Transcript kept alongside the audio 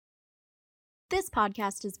This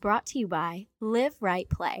podcast is brought to you by Live Right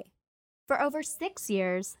Play. For over 6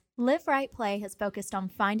 years, Live Right Play has focused on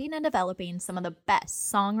finding and developing some of the best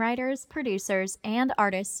songwriters, producers, and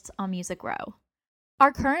artists on Music Row.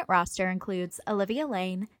 Our current roster includes Olivia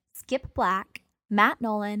Lane, Skip Black, Matt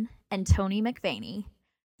Nolan, and Tony McVaney.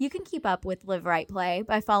 You can keep up with Live Right Play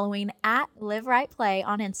by following at Live Right Play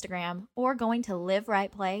on Instagram or going to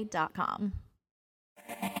liverightplay.com.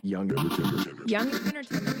 Young entertainment. Young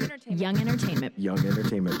entertainment. Young entertainment. Young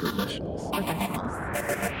entertainment professionals.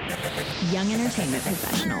 Young entertainment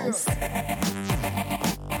professionals.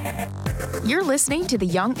 You're listening to the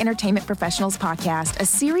Young Entertainment Professionals Podcast, a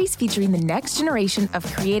series featuring the next generation of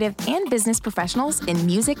creative and business professionals in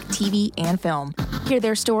music, TV, and film. Hear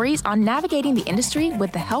their stories on navigating the industry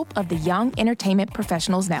with the help of the Young Entertainment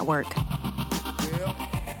Professionals Network.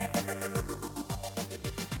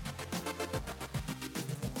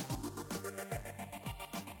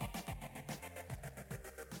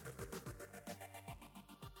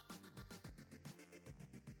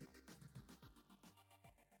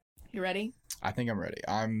 You ready? I think I'm ready.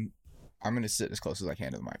 I'm gonna sit as close as I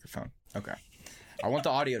can to the microphone. Okay. I want the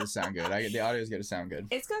audio to sound good. The audio's got to sound good.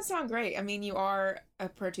 It's going to sound great. I mean, you are a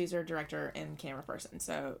producer, director, and camera person,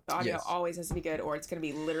 so the audio always has to be good or it's going to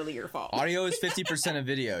be literally your fault. Audio is 50% of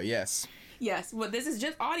video, yes. Yes, well, this is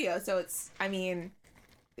just audio, so it's, I mean,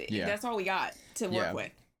 that's all we got to work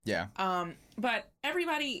with. Yeah. But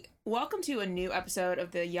everybody, welcome to a new episode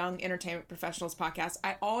of the Young Entertainment Professionals Podcast.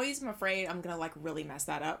 I always am afraid I'm going to, like, really mess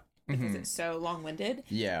that up. Because it's so long-winded.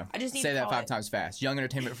 Yeah. I just need Say to that call 5 it times fast. Young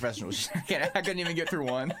entertainment professionals. I couldn't even get through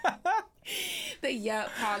one. The Yep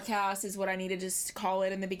podcast is what I need to just call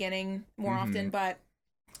it in the beginning more often. But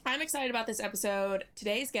I'm excited about this episode.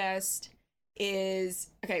 Today's guest was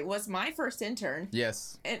my first intern.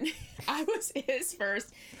 Yes. And I was his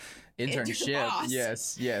first Internship.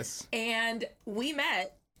 boss. Yes. And we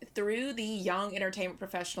met through the Young Entertainment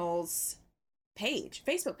Professionals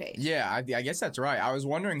Facebook page. Yeah, I guess that's right. I was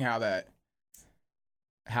wondering how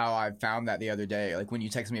I found that the other day. Like when you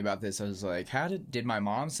texted me about this, I was like, did my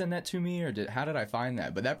mom send that to me or how did I find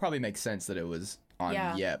that? But that probably makes sense that it was on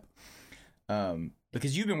Yep.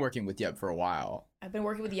 Because you've been working with Yep for a while. I've been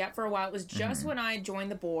working with Yep for a while. It was just when I joined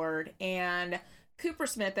the board, and Cooper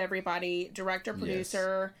Smith, everybody, director,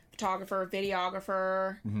 producer, photographer,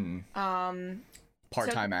 videographer,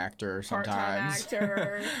 Part-time actor sometimes. Part-time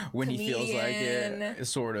actor, when comedian, he feels like it.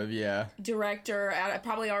 Sort of, yeah. Director. I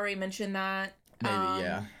probably already mentioned that. Maybe,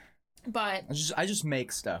 yeah. But I just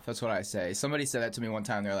make stuff. That's what I say. Somebody said that to me one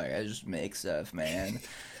time. They're like, I just make stuff, man.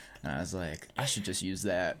 And I was like, I should just use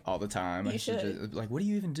that all the time. You should. Just, like, what do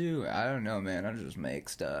you even do? I don't know, man. I just make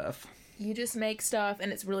stuff. You just make stuff,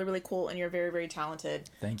 and it's really, really cool, and you're very, very talented.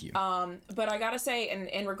 Thank you. But I gotta say,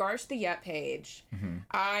 in regards to the Yep page,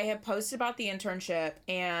 I have posted about the internship,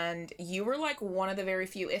 and you were like one of the very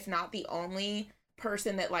few, if not the only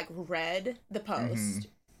person that like read the post,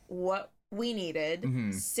 what we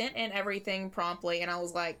needed, sent in everything promptly, and I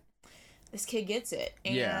was like, this kid gets it.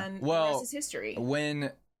 And the rest is history.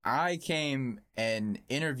 When I came and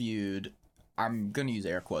interviewed, I'm going to use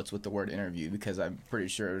air quotes with the word interview because I'm pretty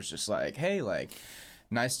sure it was just like, hey, like,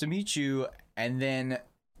 nice to meet you. And then,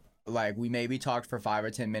 like, we maybe talked for 5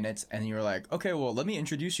 or 10 minutes and you were like, okay, well, let me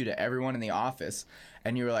introduce you to everyone in the office.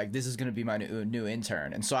 And you were like, this is going to be my new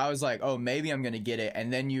intern. And so I was like, oh, maybe I'm going to get it.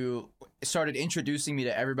 And then you started introducing me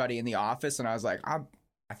to everybody in the office. And I was like, I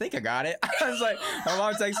think I got it. I was like, my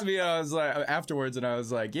mom texted me and I was like, afterwards, and I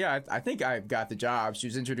was like, yeah, I think I got the job. She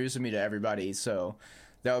was introducing me to everybody. So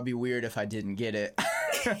that would be weird if I didn't get it.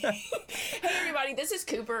 Hey, everybody, this is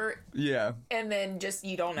Cooper. Yeah. And then just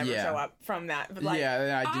you don't ever show up from that. But like,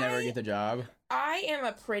 yeah, I never get the job. I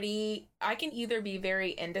can either be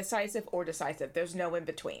very indecisive or decisive. There's no in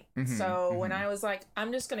between. When I was like,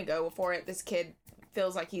 I'm just going to go for it. This kid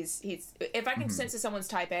feels like he's if I can sense that someone's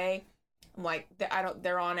type A, I'm like,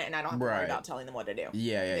 they're on it and I don't have to worry about telling them what to do.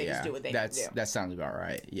 They just do what they need to do. That sounds about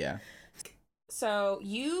right. Yeah. So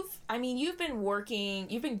you've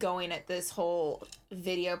been going at this whole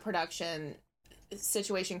video production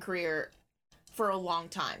situation career for a long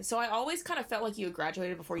time. So I always kind of felt like you had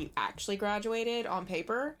graduated before you actually graduated on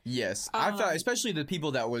paper. Yes. I felt, especially the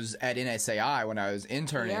people that was at NSAI when I was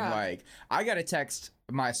interning, like, I got a text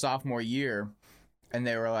my sophomore year and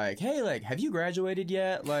they were like, hey, like, have you graduated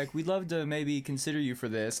yet? Like, we'd love to maybe consider you for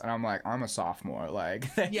this. And I'm like, I'm a sophomore.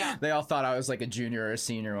 Like, they all thought I was like a junior or a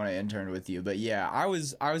senior when I interned with you. But yeah, I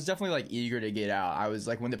was definitely like eager to get out. I was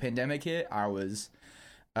like, when the pandemic hit, I was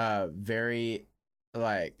very,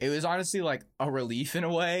 like, it was honestly like a relief in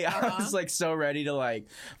a way. I was like so ready to like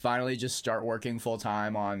finally just start working full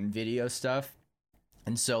time on video stuff.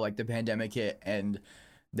 And so like the pandemic hit and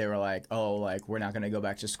they were like, oh, like, we're not going to go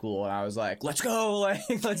back to school. And I was like, let's go. Like,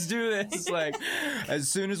 let's do this. Like, as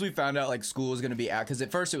soon as we found out, like, school was going to be out, because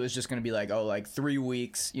at first it was just going to be like, oh, like 3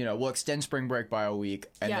 weeks, you know, we'll extend spring break by a week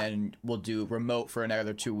and then we'll do remote for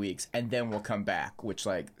another 2 weeks and then we'll come back, which,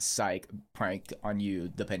 like, psych, prank on you.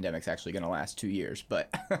 The pandemic's actually going to last 2 years.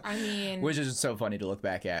 But, I mean, which is so funny to look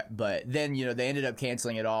back at. But then, you know, they ended up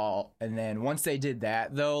canceling it all. And then once they did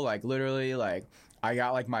that, though, like, literally, like, I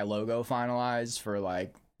got, like, my logo finalized for,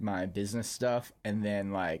 like, my business stuff, and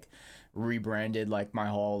then, like, rebranded, like, my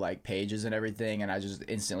whole, like, pages and everything, and I just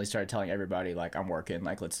instantly started telling everybody, like, I'm working,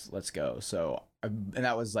 like, let's go. So, and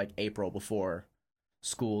that was, like, April before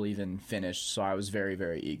school even finished, so I was very,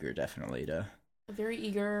 very eager, definitely, to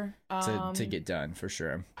get done, for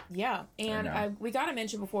sure. Yeah, and we got to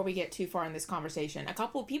mention before we get too far in this conversation, a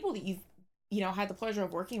couple of people that you've, you know, had the pleasure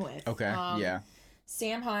of working with. Okay, yeah.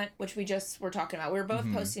 Sam Hunt, which we just were talking about. We were both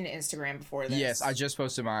posting to Instagram before this. Yes, I just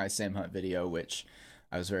posted my Sam Hunt video, which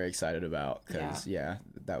I was very excited about because,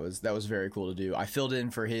 that was very cool to do. I filled in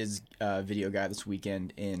for his video guy this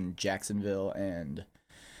weekend in Jacksonville and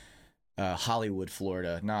Hollywood,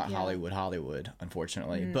 Florida. Not Hollywood,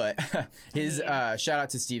 unfortunately. But his shout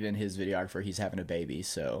out to Steven, his videographer. He's having a baby,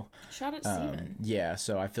 so shout out to Steven. Yeah,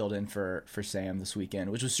 so I filled in for Sam this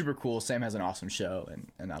weekend, which was super cool. Sam has an awesome show,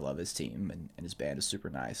 and I love his team, and his band is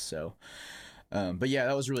super nice. So, but yeah,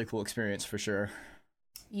 that was a really cool experience for sure.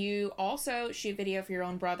 You also shoot video for your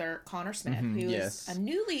own brother, Connor Smith, who is a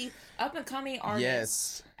newly up-and-coming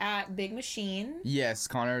artist at Big Machine. Yes,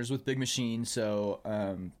 Connor's with Big Machine. So,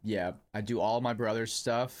 I do all my brother's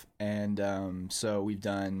stuff. And so we've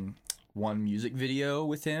done one music video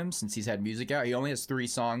with him since he's had music out. He only has 3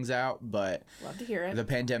 songs out, but love to hear it. The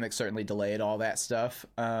pandemic certainly delayed all that stuff,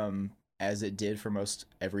 as it did for most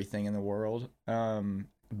everything in the world.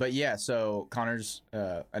 But yeah, so Connor's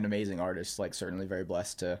an amazing artist, like certainly very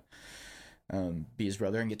blessed to be his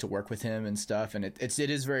brother and get to work with him and stuff. And it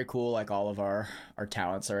is very cool, like all of our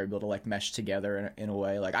talents are able to like mesh together in a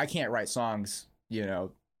way. Like I can't write songs, you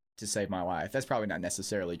know, to save my life. That's probably not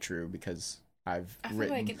necessarily true because I've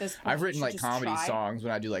written like comedy songs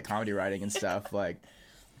when I do like comedy writing and stuff. Like,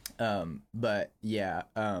 but yeah,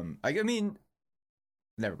 I mean,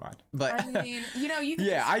 never mind. But I mean, you know, you can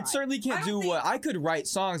I certainly can't do what I could write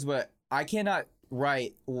songs, but I cannot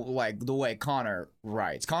write like the way Connor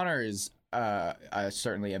writes. Connor is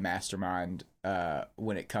certainly a mastermind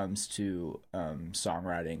when it comes to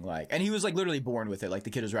songwriting. Like, and he was like literally born with it. Like the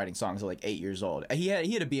kid was writing songs at like 8 years old. He had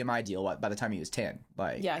a BMI deal by the time he was 10.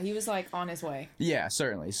 Like, yeah, he was like on his way. Yeah,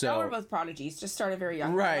 certainly. So we're both prodigies. Just started very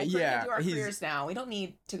young. Right. Like, yeah. we're gonna do our careers now. We don't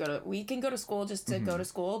need to go to. We can go to school just to go to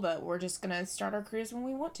school, but we're just gonna start our careers when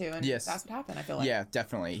we want to. And that's what happened. I feel like. Yeah,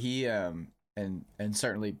 definitely. He and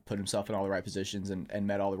certainly put himself in all the right positions and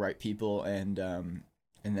met all the right people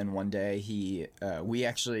and then one day we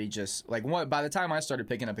actually just like by the time I started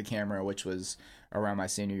picking up a camera, which was around my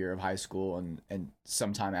senior year of high school, and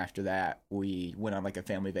sometime after that we went on like a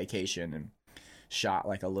family vacation and shot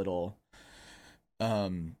like a little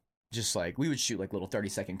just like we would shoot like little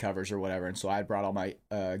 30-second covers or whatever. And so I brought all my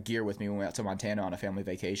gear with me when we went out to Montana on a family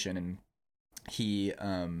vacation, and he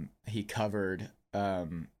covered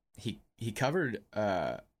he covered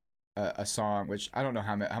a song, which I don't know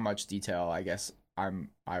how much detail I guess I'm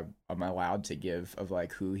allowed to give of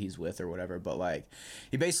like who he's with or whatever, but like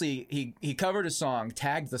he basically he covered a song,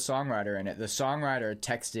 tagged the songwriter in it. The songwriter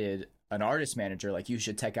texted an artist manager like, you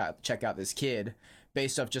should check out this kid,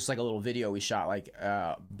 based off just like a little video we shot like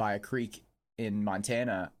by a creek in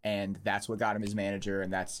Montana, and that's what got him his manager,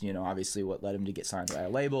 and that's, you know, obviously what led him to get signed by a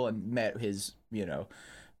label and met his, you know,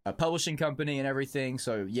 a publishing company and everything.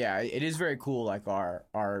 So yeah, it is very cool. Like our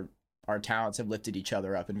talents have lifted each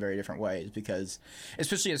other up in very different ways, because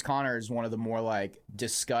especially as Connor is one of the more like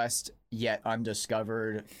discussed yet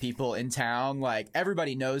undiscovered people in town. Like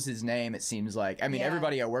everybody knows his name, it seems like. I mean,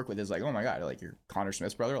 everybody I work with is like, oh my God, like you're Connor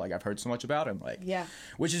Smith's brother. Like I've heard so much about him. Like, yeah,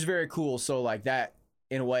 which is very cool. So like that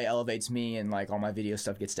in a way elevates me, and like all my video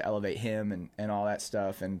stuff gets to elevate him and all that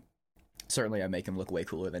stuff. And certainly I make him look way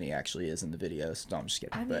cooler than he actually is in the videos. No, I'm just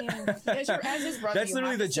kidding. I mean, as his brother, that's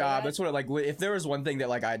literally the job. That's what, like, if there was one thing that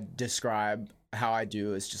like I describe how I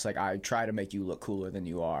do, is just like I try to make you look cooler than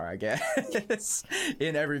you are, I guess.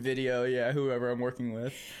 In every video, yeah, whoever I'm working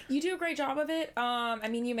with. You do a great job of it. I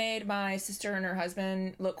mean, you made my sister and her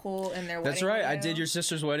husband look cool in their wedding. That's right. Video. I did your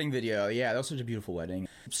sister's wedding video. Yeah, that was such a beautiful wedding.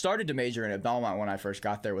 Started to major in it. Belmont, when I first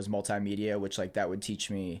got there, was multimedia, which like that would teach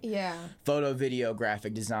me photo, video,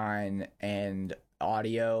 graphic design, and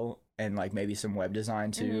audio, and like maybe some web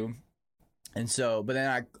design too. And so, but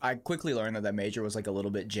then I quickly learned that major was like a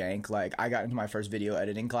little bit jank. Like I got into my first video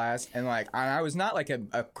editing class, and like I was not like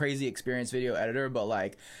a crazy experienced video editor, but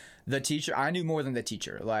like the teacher, I knew more than the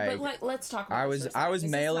teacher. Like, but let's talk about I this was for a second. This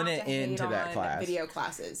is mailing not it to hate into that on class. Video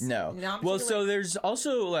classes. No. Not Well, to, so like, there's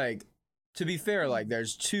also like, to be fair, like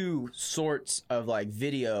there's two sorts of like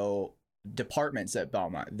video departments at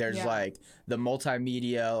Belmont. There's Yeah. like the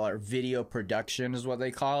multimedia or video production is what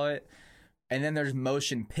they call it. And then there's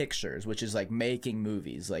motion pictures, which is like making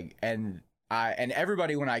movies. Like, and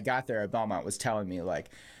everybody when I got there at Belmont was telling me like,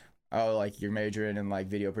 oh, like you're majoring in like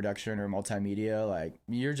video production or multimedia, like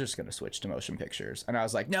you're just gonna switch to motion pictures. And I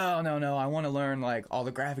was like, no, I want to learn like all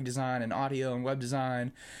the graphic design and audio and web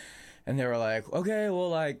design. And they were like, okay, well,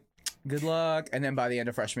 like good luck. And then by the end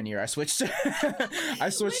of freshman year, I switched to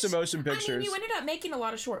to motion pictures. I mean, you ended up making a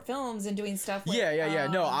lot of short films and doing stuff with, Yeah.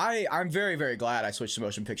 No, I'm very, very glad I switched to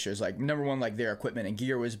motion pictures. Like, number one, like their equipment and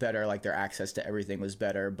gear was better, like their access to everything was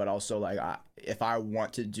better, but also like if I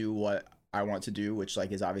want to do what I want to do, which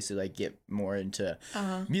like is obviously like get more into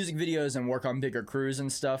music videos and work on bigger crews and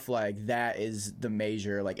stuff, like that is the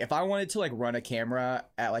major. Like if I wanted to like run a camera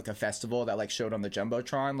at like a festival that like showed on the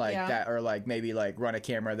Jumbotron, like that, or like maybe like run a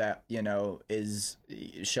camera that, you know, is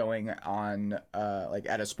showing on like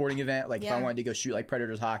at a sporting event, like if I wanted to go shoot like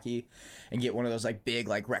Predators hockey and get one of those like big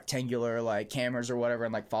like rectangular like cameras or whatever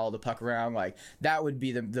and like follow the puck around, like that would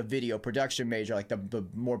be the video production major, like the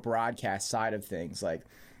more broadcast side of things. Like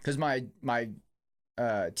because my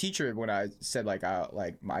teacher, when I said like I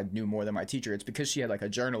knew more than my teacher, it's because she had like a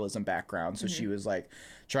journalism background, so she was like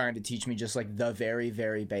trying to teach me just like the very,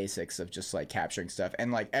 very basics of just like capturing stuff.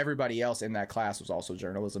 And like everybody else in that class was also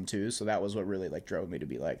journalism too, so that was what really like drove me to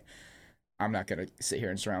be like, I'm not gonna sit here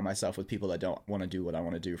and surround myself with people that don't want to do what I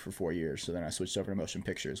want to do for 4 years. So then I switched over to motion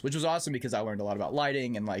pictures, which was awesome because I learned a lot about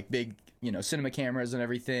lighting and like big, you know, cinema cameras and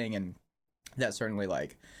everything, and that certainly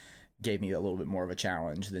like gave me a little bit more of a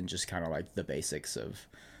challenge than just kind of like the basics of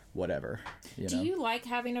whatever. Do you like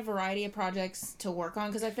having a variety of projects to work on?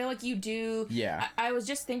 Because I feel like you do. Yeah. I was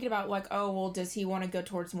just thinking about like, oh, well, does he want to go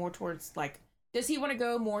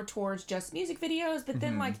more towards just music videos? But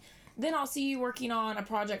then like, then I'll see you working on a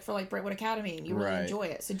project for like Brentwood Academy and you really enjoy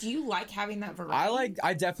it. So do you like having that variety?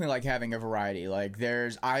 I definitely like having a variety. Like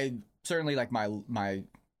I certainly like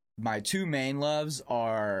my two main loves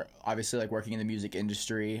are obviously like working in the music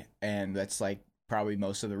industry, and that's like probably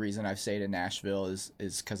most of the reason I've stayed in Nashville is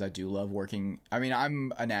because I do love working. I mean,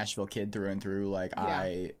 I'm a Nashville kid through and through. Like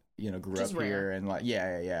I, you know, grew up here and like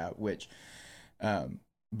which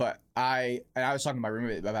but I was talking to my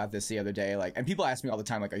roommate about this the other day, like, and people ask me all the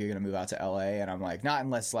time, like, are you gonna move out to LA? And I'm like, not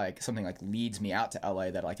unless like something like leads me out to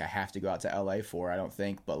LA that like I have to go out to LA for, I don't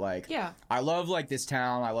think. But like I love like this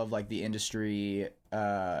town, I love like the industry,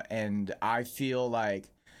 and I feel like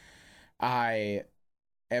I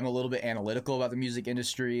am a little bit analytical about the music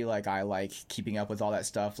industry. Like I like keeping up with all that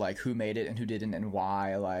stuff, like who made it and who didn't and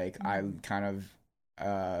why. Like I kind of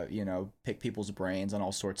you know, pick people's brains on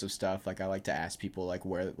all sorts of stuff. Like I like to ask people like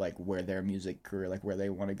where their music career, like where they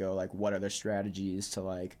want to go, like what are their strategies to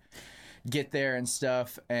like get there and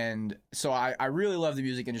stuff. And so I really love the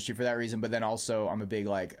music industry for that reason. But then also I'm a big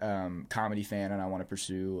like comedy fan, and I want to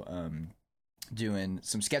pursue doing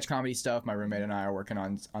some sketch comedy stuff. My roommate and I are working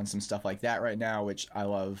on some stuff like that right now, which I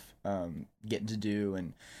love getting to do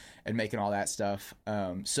and making all that stuff.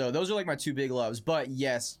 So those are like my two big loves. But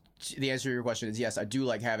yes, the answer to your question is yes, I do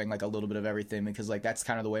like having like a little bit of everything, because like that's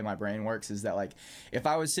kind of the way my brain works, is that like if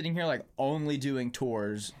I was sitting here like only doing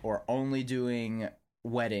tours or only doing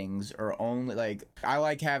weddings or only like, I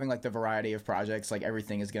like having like the variety of projects. Like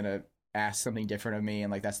everything is gonna ask something different of me,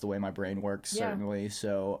 and like that's the way my brain works, certainly.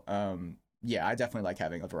 So yeah, I definitely like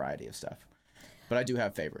having a variety of stuff, but I do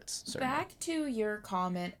have favorites, certainly. Back to your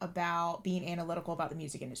comment about being analytical about the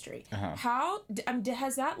music industry. How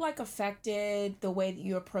has that like affected the way that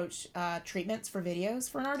you approach treatments for videos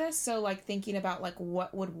for an artist? So like thinking about like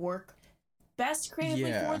what would work best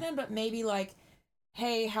creatively for them, but maybe like,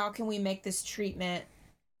 hey, how can we make this treatment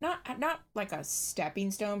not like a stepping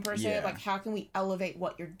stone per se, like how can we elevate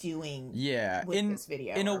what you're doing with this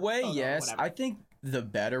video? In a way, yes. I think the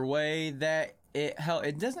better way that it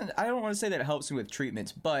doesn't, I don't want to say that it helps me with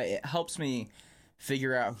treatments, but it helps me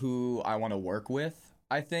figure out who I want to work with,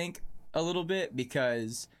 I think, a little bit,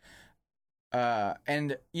 because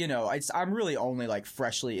and you know, I'm really only like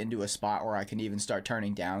freshly into a spot where I can even start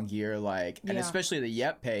turning down gear, like, and especially the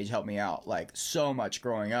Yep page helped me out like so much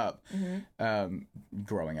growing up. I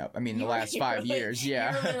mean, the last 5 years. You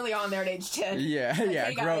were literally on there at age 10. Yeah.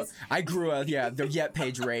 Hey, I grew up. Yeah, the Yep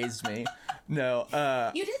page raised me. No.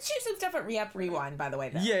 You did shoot some stuff at Yep Rewind, by the way,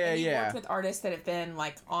 though. Yeah, and you yeah. worked with artists that have been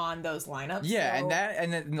like on those lineups. Yeah, so...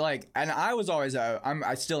 and I was always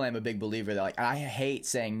I still am a big believer that like I hate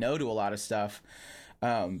saying no to a lot of stuff,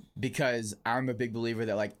 because I'm a big believer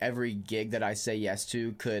that like every gig that I say yes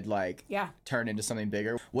to could like turn into something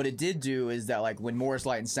bigger. What it did do is that like when Morris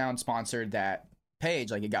Light and Sound sponsored that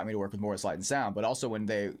page, like it got me to work with Morris Light and Sound, but also when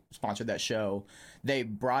they sponsored that show, they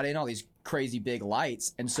brought in all these crazy big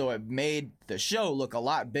lights, and so it made the show look a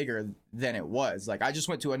lot bigger than it was. Like I just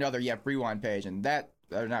went to another Yep Rewind page, and that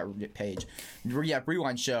Yep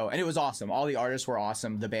Rewind show, and it was awesome. All the artists were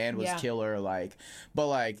awesome. The band was killer. Like, but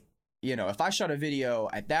like, you know, if I shot a video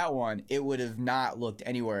at that one, it would have not looked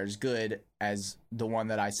anywhere as good as the one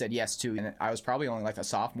that I said yes to. And I was probably only like a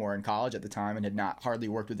sophomore in college at the time and had not hardly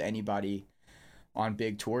worked with anybody on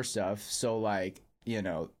big tour stuff. So like, you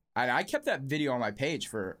know, and I kept that video on my page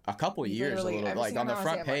for a couple of years, like on the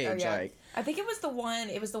front page. Like, I think it was the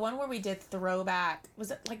one where we did throwback.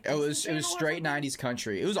 Was it like it was straight 90s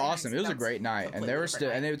country. It was awesome. It was a great night, and there were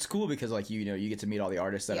still, and it's cool because like you know you get to meet all the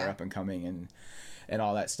artists that are up and coming and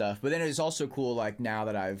all that stuff. But then it's also cool like now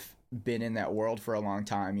that I've been in that world for a long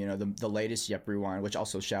time, you know, the latest Yep Rewind, which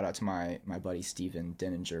also shout out to my buddy Steven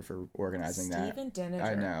Denninger for organizing that. Steven Denninger.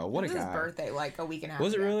 I know. What a guy. It was his birthday like a week and a half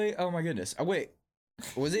Was it ago. really? Oh my goodness. Oh wait.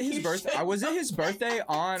 Was it his birthday? Was it his birthday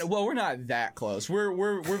on? Well, we're not that close.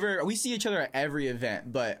 We see each other at every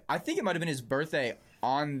event, but I think it might have been his birthday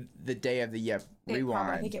on the day of the Yep Rewind.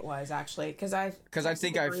 I think it was actually because I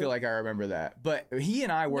feel like I remember that. But he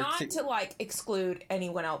and I worked not to like exclude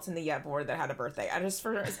anyone else in the Yep board that had a birthday. I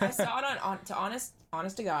saw it on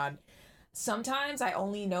honest to God. Sometimes I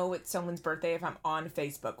only know it's someone's birthday if I'm on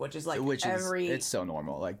Facebook, which is like it's so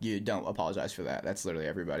normal. Like you don't apologize for that. That's literally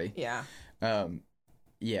everybody. Yeah.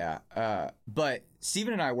 But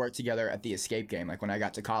Steven and I worked together at the Escape Game. Like when I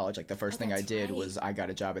got to college, like the first thing I did was I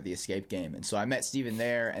got a job at the Escape Game. And so I met Steven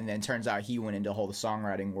there, and then turns out he went into the whole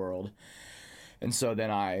songwriting world. And so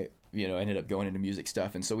then I, you know, ended up going into music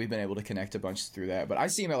stuff. And so we've been able to connect a bunch through that. But I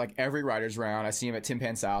see him at like every writer's round. I see him at Tin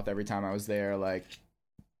Pan South every time I was there. Like,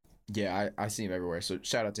 yeah, I see him everywhere. So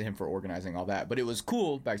shout out to him for organizing all that. But it was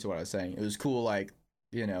cool, back to what I was saying, it was cool, like,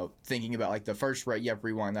 you know, thinking about like the first Yep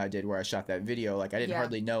Rewind that I did where I shot that video, like I didn't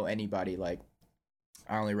hardly know anybody. Like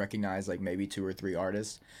I only recognized like maybe 2 or 3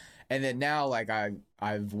 artists. And then now like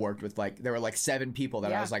I've worked with like there were like 7 people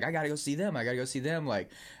that I was like, I gotta go see them. Like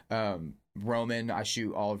Roman, I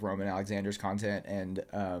shoot all of Roman Alexander's content, and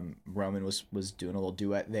Roman was doing a little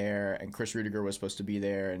duet there, and Chris Rudiger was supposed to be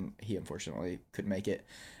there, and he unfortunately couldn't make it.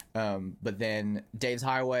 But then Dave's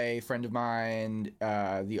Highway, friend of mine,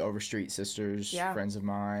 the Overstreet Sisters, friends of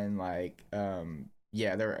mine, like,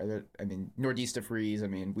 they're I mean, Nordista Freeze, I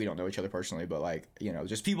mean, we don't know each other personally, but like, you know,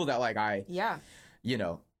 just people that like you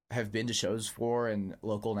know, have been to shows for, and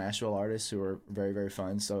local Nashville artists who are very, very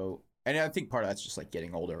fun. So, and I think part of that's just like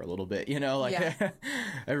getting older a little bit, you know, like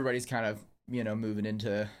everybody's kind of, you know, moving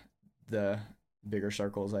into the bigger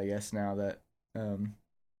circles, I guess, now that,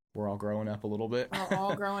 we're all growing up a little bit. We're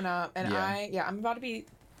all growing up. And I'm about to be,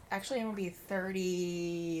 actually I'm going to be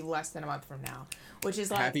 30 less than a month from now. Which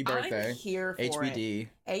is like, happy birthday. I'm here for HBD.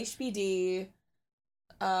 it. HBD.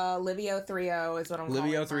 Livio 3.0 is what I'm calling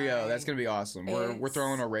Livio 3.0. That's going to be awesing. We're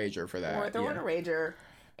throwing a rager for that. We're throwing a rager.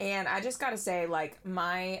 And I just got to say, like,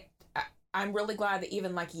 I'm really glad that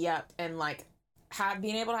even like Yep and like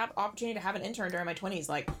being able to have opportunity to have an intern during my 20s.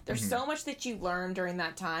 Like, there's so much that you learn during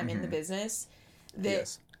that time in the business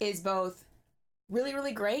that is both really,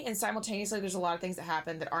 really great, and simultaneously there's a lot of things that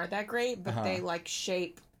happen that aren't that great, but they like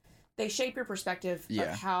shape your perspective of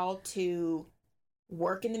how to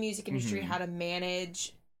work in the music industry, how to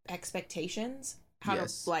manage expectations, how to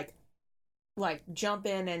like jump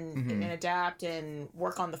in and adapt and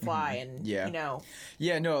work on the fly and you know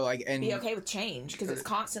and be okay with change, because it's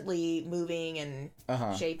constantly moving and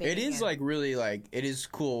shaping. It is like really like it is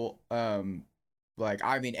cool. Like,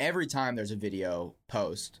 I mean, every time there's a video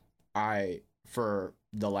post, for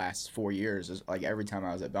the last 4 years, is like every time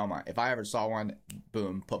I was at Belmont, if I ever saw one,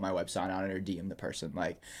 boom, put my website on it or DM the person,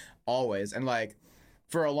 like always. And like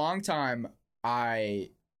for a long time,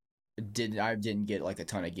 I didn't get like a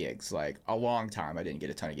ton of gigs. Like a long time, I didn't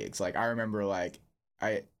get a ton of gigs. Like I remember like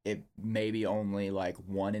it maybe only like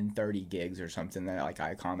 1 in 30 gigs or something that like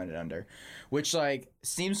I commented under, which like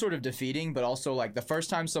seems sort of defeating, but also like the first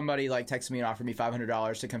time somebody like texted me and offered me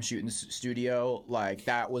 $500 to come shoot in the studio, like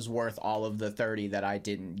that was worth all of the 30 that I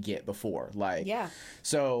didn't get before. Like,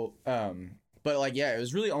 so, but like, it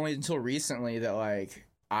was really only until recently that like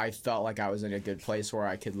I felt like I was in a good place where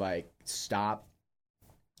I could like stop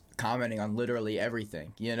commenting on literally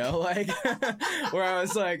everything, you know, like where I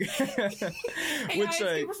was like, Hey which guys,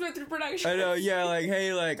 like Super Smith Productions. I know, yeah, like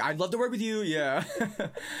hey, like I'd love to work with you, yeah.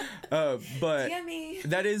 But Yeah, me.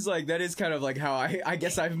 that is kind of like how I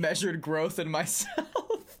guess I've measured growth in myself.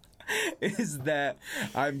 Is that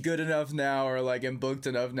I'm good enough now, or like am booked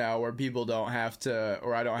enough now where people don't have to,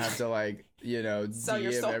 or I don't have to like, you know, Sell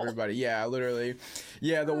your DM soul. everybody. Yeah, literally.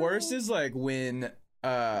 Yeah, the worst is like when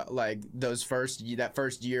like that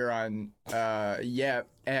first year on I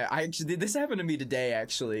actually this happened to me today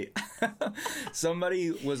actually.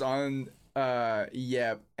 Somebody was on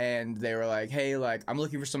and they were like, hey, like I'm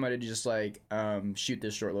looking for somebody to just like shoot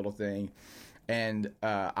this short little thing. And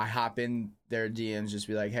I hop in their DMs, just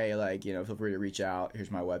be like, hey, like, you know, feel free to reach out.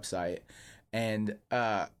 Here's my website. And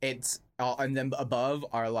it's all, and then above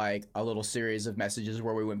are like a little series of messages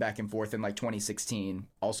where we went back and forth in like 2016,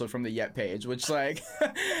 also from the Yet page, which like,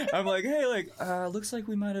 I'm like, hey, like, looks like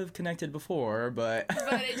we might have connected before, but.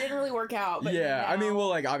 But it didn't really work out. But Yeah, I mean, now- well,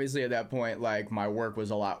 like, obviously at that point, like, my work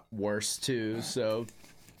was a lot worse too, so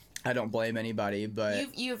I don't blame anybody, but.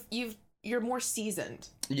 You're more seasoned.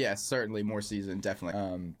 Yes, certainly more seasoned,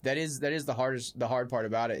 definitely. That is the hard part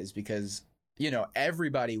about it is because, you know,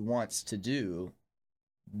 everybody wants to do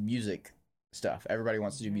music stuff. Everybody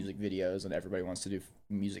wants to do music videos, and everybody wants to do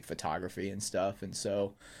music photography and stuff. And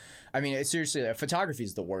so, I mean, seriously, photography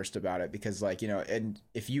is the worst about it because, like, you know, and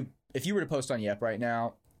if you were to post on Yep right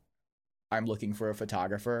now, I'm looking for a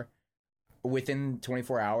photographer. Within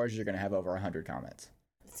 24 hours, you're gonna have over 100 comments.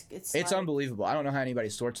 It's like, unbelievable. I don't know how anybody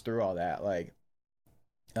sorts through all that. Like,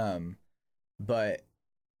 but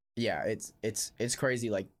yeah, it's crazy.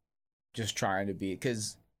 Like, just trying to be,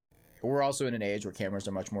 because we're also in an age where cameras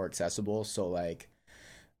are much more accessible. So like,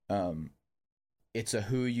 it's a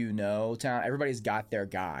who you know town. Everybody's got their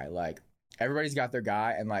guy. Like, everybody's got their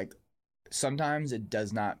guy, and like, sometimes it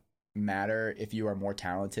does not matter if you are more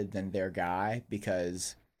talented than their guy,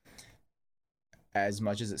 because as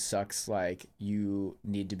much as it sucks, like, you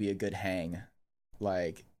need to be a good hang,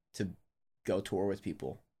 like, to go tour with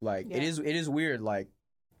people. Like, Yeah. it is weird, like,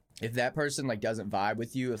 if that person, like, doesn't vibe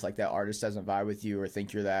with you, if, like, that artist doesn't vibe with you or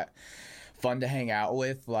think you're that fun to hang out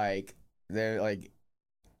with, like, they're, like,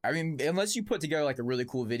 I mean, unless you put together, like, a really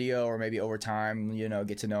cool video or maybe over time, you know,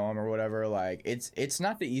 get to know them or whatever, like, it's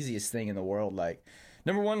not the easiest thing in the world. Like,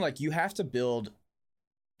 number one, like, you have to build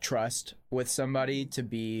trust with somebody to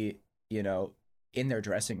be, you know, in their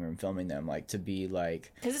dressing room filming them, like, to be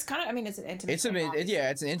like, because it's kind of, I mean, it's an intimate. it's thing, obviously.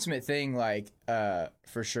 it's an intimate thing, like,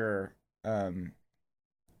 for sure.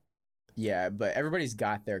 Yeah, but everybody's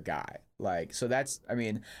got their guy, like, so that's, I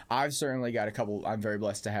mean, I've certainly got a couple. I'm very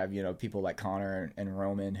blessed to have, you know, people like Connor and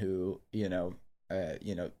Roman who, you know,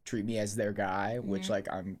 treat me as their guy, which, like,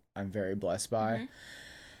 I'm very blessed by.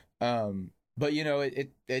 But, you know,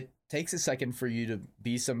 it takes a second for you to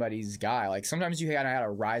be somebody's guy. Like, sometimes you gotta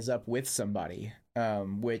rise up with somebody,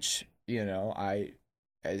 which, you know,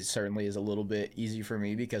 it certainly is a little bit easy for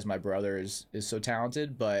me because my brother is so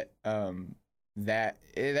talented, but that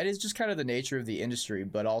is just kind of the nature of the industry.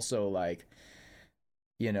 But also, like,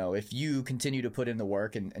 you know, if you continue to put in the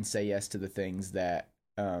work and say yes to the things that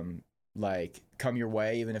like come your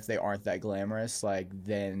way, even if they aren't that glamorous, like,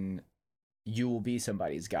 then you will be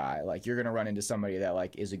somebody's guy. Like, you're gonna run into somebody that,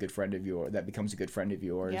 like, is a good friend of yours, that becomes a good friend of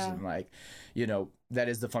yours. Yeah. And, like, you know, that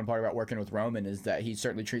is the fun part about working with Roman, is that he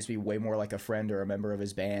certainly treats me way more like a friend or a member of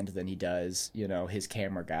his band than he does, you know, his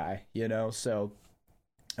camera guy, you know. So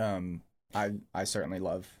I certainly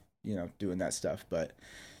love, you know, doing that stuff. But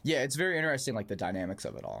yeah, it's very interesting, like, the dynamics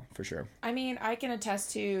of it all, for sure. I mean, I can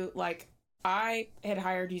attest to, like, I had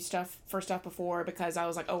hired you for stuff before because I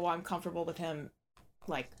was like, oh, well, I'm comfortable with him,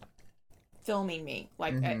 like, filming me,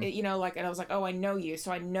 like, you know, like, and I was like, oh, I know you,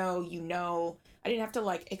 so I know, you know, I didn't have to,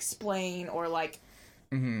 like, explain or, like,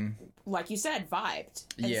 like you said, vibed.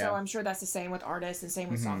 And Yeah. so I'm sure that's the same with artists and same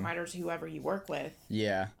with songwriters, whoever you work with.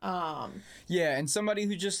 Yeah. Yeah, and somebody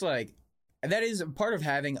who just, like, that is part of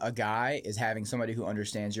having a guy, is having somebody who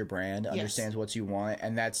understands your brand, understands what you want.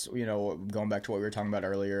 And that's, you know, going back to what we were talking about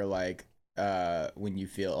earlier, like, when you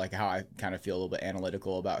feel like, how I kind of feel a little bit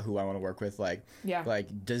analytical about who I want to work with, like, Yeah.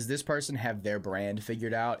 like, does this person have their brand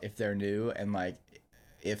figured out if they're new? And, like,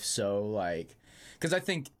 if so, like, because I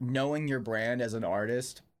think knowing your brand as an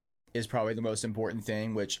artist is probably the most important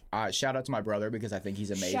thing, which shout out to my brother, because I think he's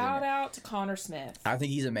amazing. Shout out to Connor Smith. I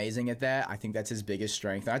think he's amazing at that. I think that's his biggest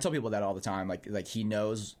strength. And I tell people that all the time. Like he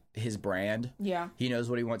knows his brand. Yeah. He knows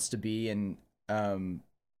what he wants to be, and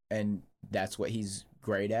that's what he's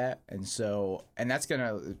great at. And so, and that's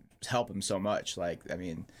gonna help him so much. Like, I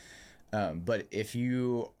mean, But if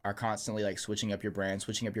you are constantly like switching up your brand,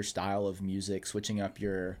 switching up your style of music, switching up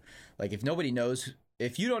your, like, if nobody knows,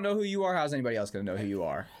 if you don't know who you are, how's anybody else going to know who you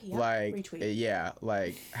are? Yep, like, retweet. yeah,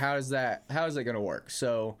 like, how is that going to work?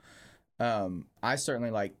 So, I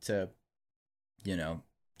certainly like to,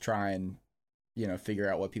 try and, figure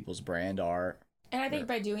out what people's brand are. And I think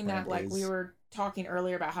by doing that, like we were talking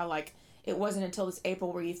earlier about how like it wasn't until this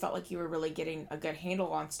April where you felt like you were really getting a good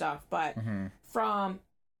handle on stuff, but from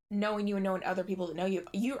knowing you and knowing other people that know you,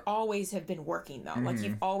 you always have been working though. Like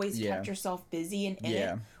you've always kept yourself busy and in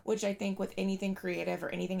it, which I think with anything creative or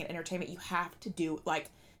anything in entertainment, you have to do. Like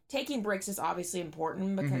taking breaks is obviously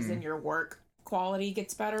important because then your work quality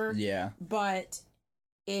gets better. Yeah. But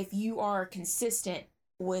if you are consistent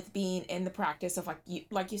with being in the practice of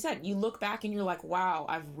like you said, you look back and you're like, wow,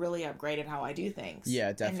 I've really upgraded how I do things.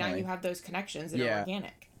 Yeah, definitely. And now you have those connections that are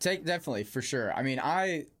organic. Definitely, for sure. I mean,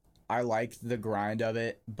 I like the grind of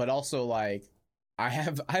it, but also like I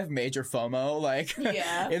have major FOMO. Like,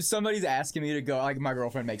 if somebody's asking me to go, like my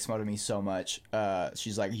girlfriend makes fun of me so much.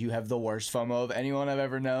 She's like, you have the worst FOMO of anyone I've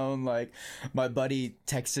ever known. Like, my buddy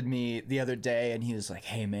texted me the other day and he was like,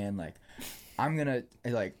 hey man, like,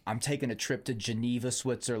 I'm taking a trip to Geneva,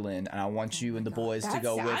 Switzerland, and I want you and the boys to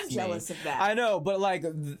go with me. I'm jealous of that. I know, but like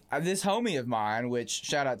this homie of mine, which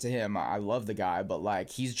shout out to him, I love the guy, but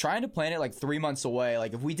like he's trying to plan it like 3 months away.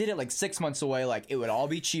 Like if we did it like 6 months away, like it would all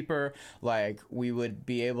be cheaper. Like we would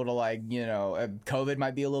be able to like, COVID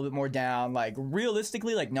might be a little bit more down. Like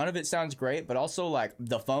realistically, like none of it sounds great, but also like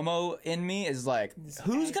the FOMO in me is like,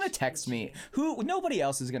 who's gonna text me? Nobody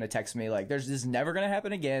else is gonna text me. Like this is never gonna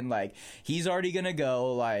happen again. Like he's already gonna go.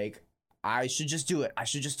 Like I should just do it.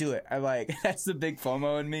 I like that's the big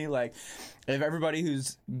FOMO in me. Like if everybody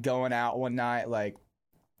who's going out one night, like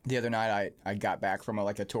the other night I got back from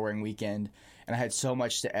a touring weekend and I had so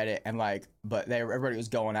much to edit and like but everybody was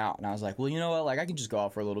going out and I was like, well, you know what, like I can just go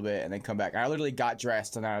out for a little bit and then come back. And I literally got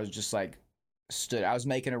dressed and I was just like I was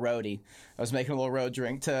making a roadie. I was making a little road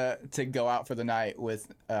drink to go out for the night with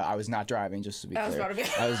I was not driving, just to be clear.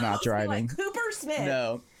 I was not driving. Like Cooper Smith.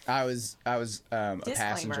 No. I was a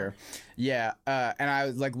passenger. Yeah. And I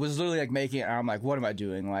was literally like making it and I'm like, what am I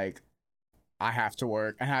doing? Like I have to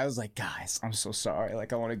work. And I was like, guys, I'm so sorry.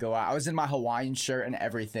 Like I want to go out. I was in my Hawaiian shirt and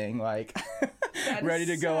everything, like ready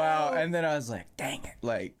to go out. And then I was like, dang it.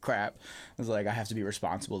 Like crap. I was like, I have to be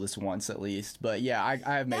responsible this once at least. But yeah, I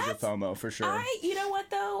have major FOMO for sure. You know what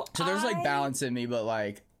though? So there's like balance in me, but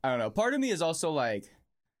like, I don't know. Part of me is also like,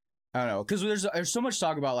 I don't know. Cause there's so much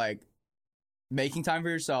talk about like, making time for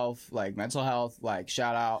yourself, like mental health, like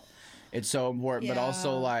shout out, it's so important. But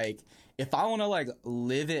also like if I want to like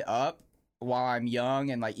live it up while I'm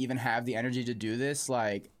young and like even have the energy to do this,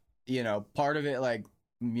 like part of it like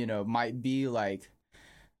might be like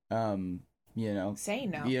say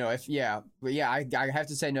no. I have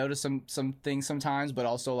to say no to some things sometimes, but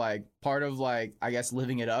also like part of like I guess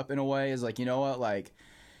living it up in a way is like, you know what, like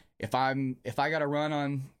if I gotta run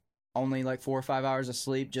on only like 4 or 5 hours of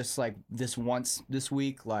sleep just like this once this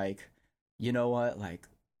week, like you know what, like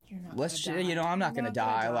I'm not gonna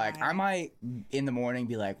die. Like I might in the morning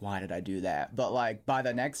be like, why did I do that? But like by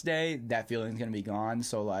the next day that feeling's gonna be gone.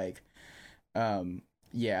 So like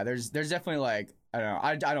there's definitely like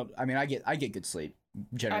I don't I get good sleep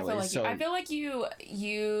generally. I feel like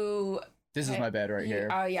you this is my bed right here.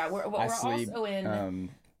 Oh yeah, we're also in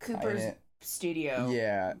Cooper's studio.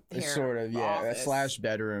 Yeah, it's sort of /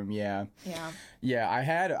 bedroom. Yeah. I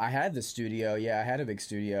had the studio. Yeah, I had a big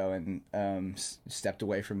studio and stepped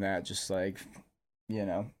away from that just like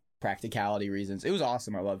practicality reasons. It was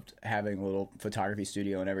awesome. I loved having a little photography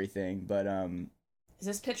studio and everything. But is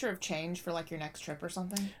this picture of change for like your next trip or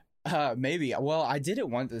something? Maybe. Well, I did it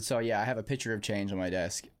once. So yeah, I have a picture of change on my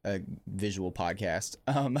desk. A visual podcast.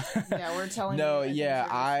 Yeah, we're telling. No, yeah,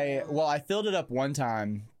 I filled it up one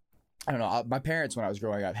time. I don't know. My parents, when I was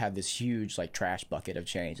growing up, had this huge like trash bucket of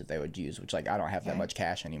change that they would use, which like I don't have that much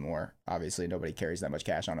cash anymore. Obviously, nobody carries that much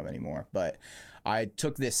cash on them anymore. But I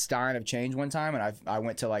took this stein of change one time, and I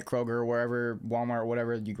went to like Kroger or wherever, Walmart or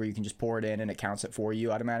whatever, where you can just pour it in and it counts it for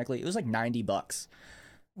you automatically. It was like $90.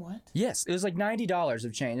 What? Yes, it was like $90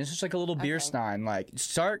 of change. It's just like a little beer stein. Like,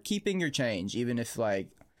 start keeping your change, even if like,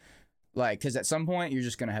 because at some point you're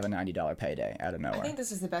just gonna have a $90 payday out of nowhere. I think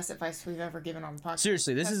this is the best advice we've ever given on the podcast.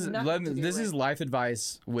 Seriously, this is life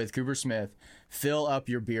advice with Cooper Smith. Fill up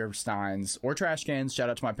your beer steins or trash cans. Shout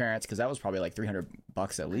out to my parents because that was probably like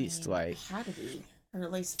 $300 at least. Like, it had to be, or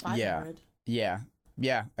at least $500. Yeah.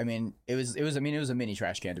 I mean, it was a mini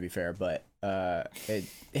trash can to be fair, but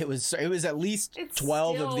it was at least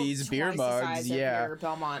 12 of these beer mugs. The size of your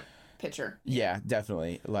Belmont pitcher. Yeah,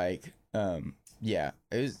 definitely. Like Yeah,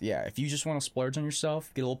 if you just want to splurge on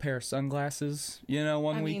yourself, get a little pair of sunglasses,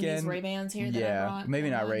 one weekend. These Ray-Bans here that I brought. Maybe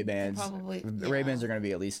not Ray-Bans. Probably. Ray-Bans are going to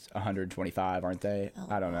be at least 125, aren't they?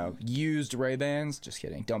 I don't know. Used Ray-Bans? Just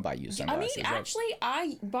kidding. Don't buy used sunglasses. Actually,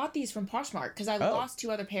 I bought these from Poshmark because I lost 2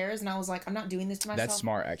 other pairs, and I was like, I'm not doing this to myself. That's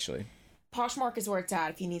smart, actually. Poshmark is where it's at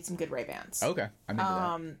if you need some good Ray-Bans. Okay, I'm into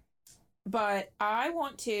that. But I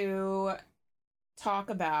want to talk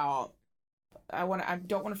about. I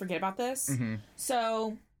don't want to forget about this. Mm-hmm.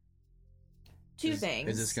 So, two things.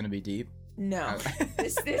 Is this going to be deep? No.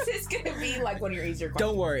 this is going to be like one of your easier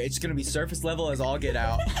questions. Don't worry. It's going to be surface level as all get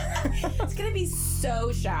out. It's going to be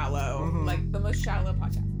so shallow. Mm-hmm. Like the most shallow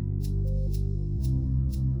podcast.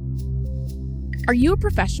 Are you a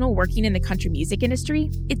professional working in the country music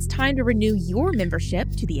industry? It's time to renew your membership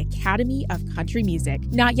to the Academy of Country Music.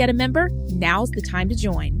 Not yet a member? Now's the time to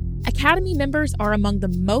join. Academy members are among the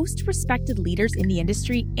most respected leaders in the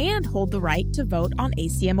industry and hold the right to vote on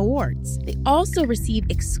ACM awards. They also receive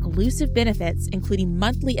exclusive benefits, including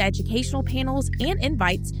monthly educational panels and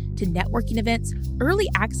invites to networking events, early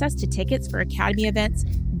access to tickets for Academy events,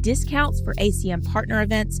 discounts for ACM partner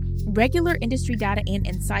events, regular industry data and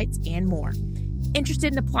insights, and more.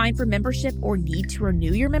 Interested in applying for membership or need to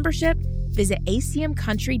renew your membership? Visit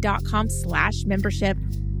acmcountry.com/membership.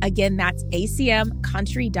 Again, that's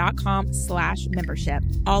acmcountry.com/membership.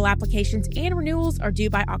 All applications and renewals are due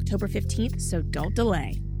by October 15th, so don't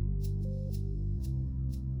delay.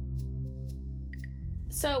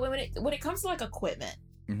 So when it comes to like equipment,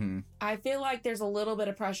 Mm-hmm. I feel like there's a little bit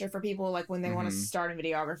of pressure for people like when they want to start in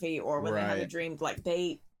videography or when they have a dream, like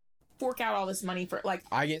they fork out all this money for like.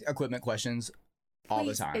 I get equipment questions all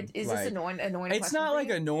the time. Is like, this annoying? It's not like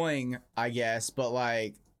annoying, I guess, but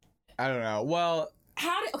like I don't know. Well,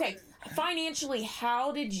 financially,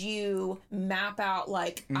 how did you map out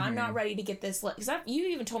like I'm not ready to get this because you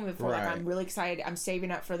even told me before like I'm really excited, I'm saving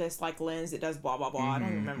up for this like lens that does blah blah blah. I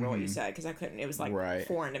don't remember what you said because I couldn't, it was like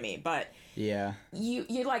foreign to me, but yeah, you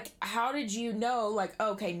like, how did you know like,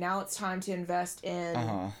 okay, now it's time to invest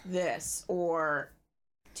in this or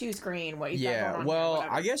 2-screen, what you got going on? Well,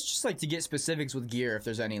 I guess just like to get specifics with gear, if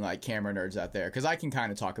there's any like camera nerds out there, because I can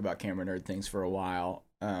kind of talk about camera nerd things for a while,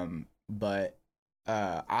 but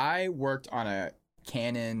I worked on a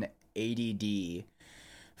Canon 80D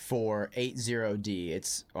for 80D.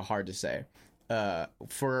 It's hard to say.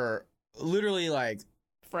 For literally like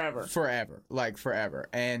forever.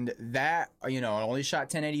 And that, it only shot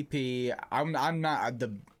 1080p. I'm not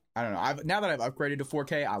I don't know. Now that I've upgraded to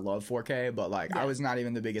 4K, I love 4K, but like I was not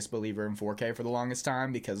even the biggest believer in 4K for the longest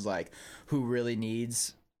time because like who really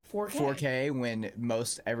needs 4K when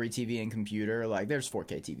most every TV and computer, like there's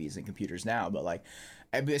 4K TVs and computers now, but like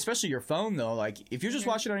especially your phone though, like if you're just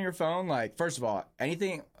watching on your phone, like first of all,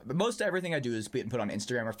 most everything I do is put on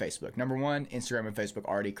Instagram or Facebook. Number one, Instagram and Facebook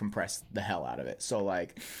already compress the hell out of it, so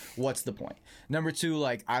like what's the point? Number two,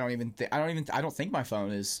 like I don't think my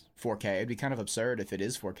phone is 4K. It'd be kind of absurd if it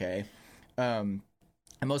is 4K, and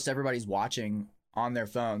most everybody's watching on their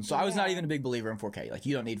phone. So I was not even a big believer in 4K. Like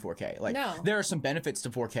you don't need 4K. Like there are some benefits to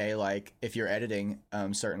 4K, like if you're editing,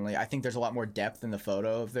 certainly. I think there's a lot more depth in the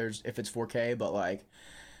photo if it's 4K, but like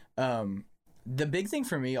the big thing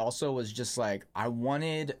for me also was just like I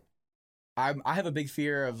have a big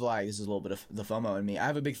fear of like, this is a little bit of the FOMO in me. I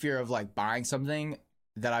have a big fear of like buying something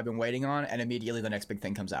that I've been waiting on and immediately the next big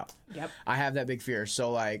thing comes out. Yep. I have that big fear.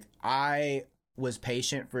 So like I was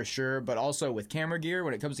patient for sure, but also with camera gear,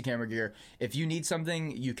 when it comes to camera gear, if you need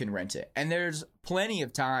something, you can rent it. And there's plenty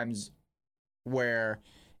of times where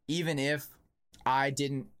even if I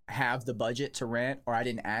didn't have the budget to rent or I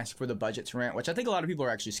didn't ask for the budget to rent, which I think a lot of people are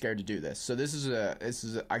actually scared to do this. So this is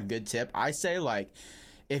a good tip. I say like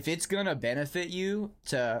if it's gonna benefit you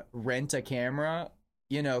to rent a camera,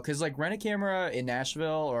 because like rent a camera in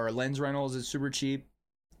Nashville or lens rentals is super cheap.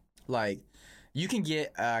 Like you can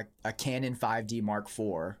get a Canon 5D Mark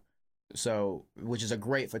IV, which is a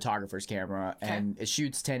great photographer's camera, and it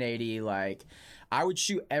shoots 1080. Like, I would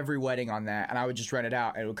shoot every wedding on that, and I would just rent it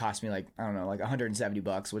out, and it would cost me like, I don't know, like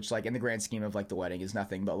 $170, which like in the grand scheme of like the wedding is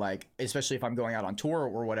nothing, but like, especially if I'm going out on tour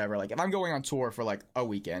or whatever, like if I'm going on tour for like a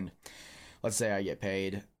weekend, let's say I get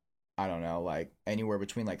paid, I don't know, like anywhere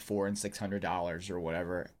between like $400 and $600 or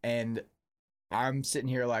whatever, and I'm sitting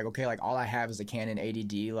here like, okay, like all I have is a Canon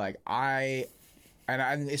 80D, like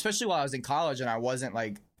especially while I was in college and I wasn't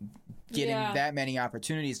like getting that many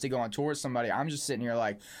opportunities to go on tour with somebody, I'm just sitting here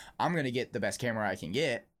like, I'm going to get the best camera I can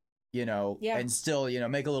get, and still,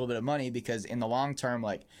 make a little bit of money because in the long term,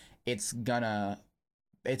 like it's gonna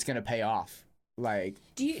pay off like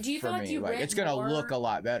Do you for feel like me. you Like rent it's gonna more? look a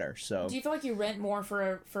lot better. So Do you feel like you rent more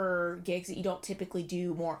for gigs that you don't typically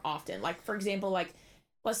do more often? Like, for example, like,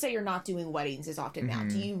 let's say you're not doing weddings as often now.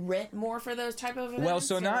 Do you rent more for those type of events? Well,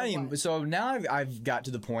 so now or what? I've got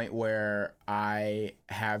to the point where I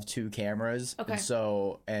have 2 cameras, Okay.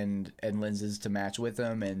 and lenses to match with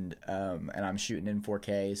them, and I'm shooting in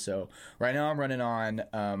 4K. So right now I'm running on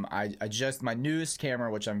I just my newest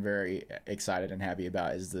camera, which I'm very excited and happy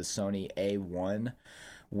about, is the Sony A1,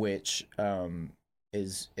 which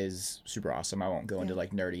is super awesome. I won't go into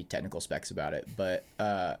like nerdy technical specs about it, but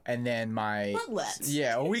and then my But let's.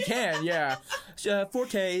 yeah, we can, yeah.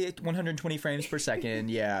 4K, 120 frames per second.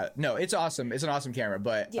 Yeah, no, it's awesome. It's an awesome camera,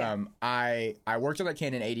 but Yeah. I worked on that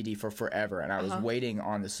Canon 80D for forever, and I was waiting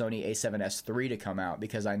on the Sony A7S III to come out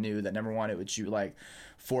because I knew that number one, it would shoot like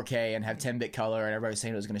 4K and have 10-bit color, and everybody was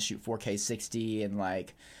saying it was going to shoot 4K 60, and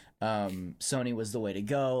like Sony was the way to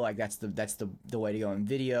go. Like that's the way to go in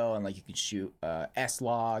video, and like you could shoot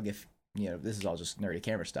S-Log if you know, this is all just nerdy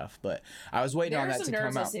camera stuff, but I was waiting on that to come out. There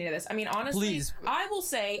are some nerds listening to this. I mean, honestly, Please. I will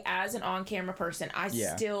say, as an on-camera person, I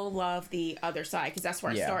still love the other side because that's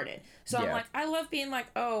where I started. So I'm like, I love being like,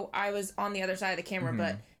 oh, I was on the other side of the camera,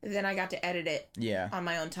 but then I got to edit it on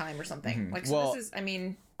my own time or something. Like, so Well, this is, I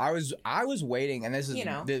mean... I was waiting, and this is You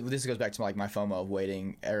know. this goes back to like my FOMO of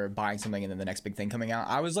waiting or buying something and then the next big thing coming out.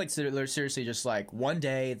 I was like seriously just like, one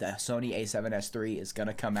day the Sony A7S III is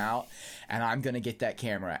gonna come out, and I'm gonna get that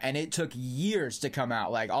camera. And it took years to come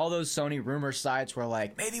out. Like all those Sony rumor sites were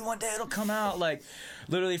like, maybe one day it'll come out. Like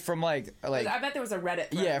literally from like I bet there was a Reddit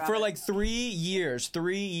thread yeah about for it. like 3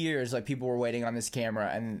 years like people were waiting on this camera,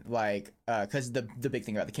 and like because the big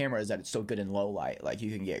thing about the camera is that it's so good in low light. Like you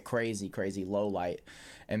can get crazy low light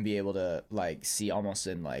and be able to like see almost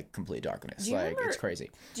in like complete darkness. Do you Like remember- it's crazy.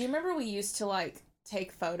 Do you remember we used to like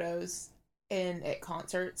take photos at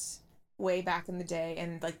concerts way back in the day,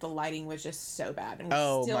 and like the lighting was just so bad, and we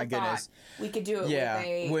Oh, still my goodness. thought we could do it Yeah,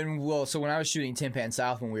 with a... when I was shooting Tin Pan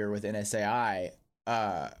South when we were with NSAI,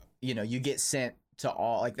 you know, you get sent to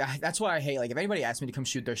all like that's why I hate, like if anybody asked me to come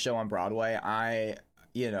shoot their show on Broadway, I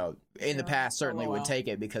you know in the past certainly LOL. would take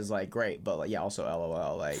it because like great, but like yeah, also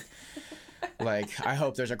LOL, like like I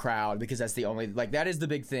hope there's a crowd, because that's the only, like that is the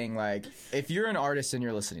big thing. Like if you're an artist and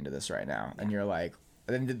you're listening to this right now and you're like,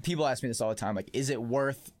 and the people ask me this all the time, like is it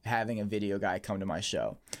worth having a video guy come to my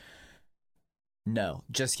show? No,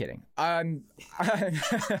 just kidding. No,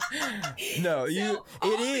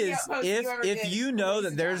 it is if you know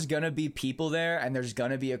that there's gonna be people there and there's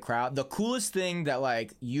gonna be a crowd. The coolest thing that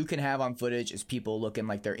like you can have on footage is people looking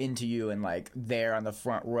like they're into you and like there on the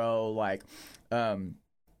front row, like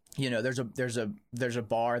you know, there's a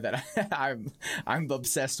bar that I'm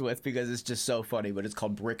obsessed with because it's just so funny, but it's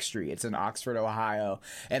called Brick Street. It's in Oxford, Ohio,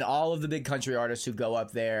 and all of the big country artists who go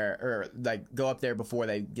up there or like go up there before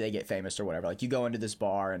they get famous or whatever. Like you go into this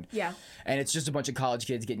bar and it's just a bunch of college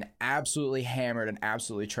kids getting absolutely hammered and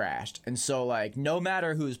absolutely trashed. And so like no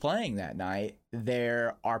matter who's playing that night,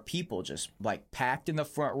 there are people just like packed in the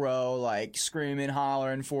front row, like screaming,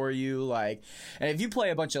 hollering for you, like. And if you play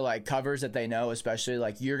a bunch of like covers that they know, especially,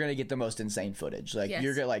 like you're gonna get the most insane footage. Like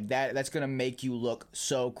you're gonna like that's gonna make you look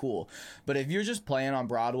so cool. But if you're just playing on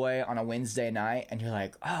Broadway on a Wednesday night and you're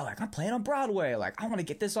like, oh, like I'm playing on Broadway, like I want to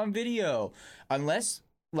get this on video, unless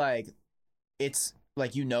like it's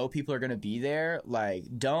like you know people are gonna be there, like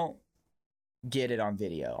don't get it on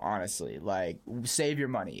video, honestly. Like save your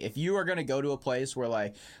money. If you are going to go to a place where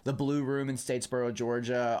like the Blue Room in Statesboro,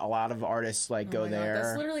 Georgia, a lot of artists like go my God, there.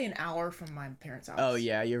 that's literally an hour from my parents' house. Oh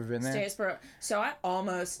yeah, you ever been there? Statesboro. So I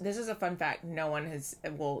almost, this is a fun fact, no one has,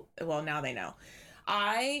 well now they know.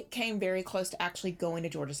 I came very close to actually going to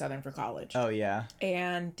Georgia Southern for college. Oh yeah.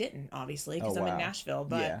 And didn't, obviously, because Oh, I'm in wow. Nashville.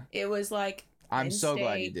 But Yeah. it was like, I'm so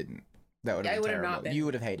glad in-state- you didn't. That would I have been would've not terrible. been. You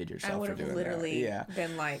would have hated I yourself would for have doing literally that. Yeah.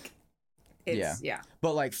 been like, it's, yeah.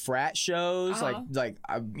 But like frat shows, Uh-huh. like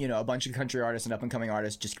you know, a bunch of country artists and up and coming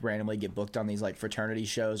artists just randomly get booked on these like fraternity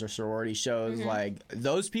shows or sorority shows. Mm-hmm. Like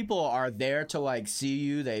those people are there to like see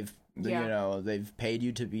you. They've Yeah. you know, they've paid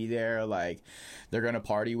you to be there. Like they're gonna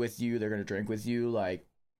party with you. They're gonna drink with you. Like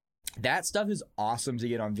that stuff is awesome to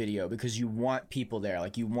get on video because you want people there.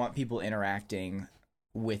 Like you want people interacting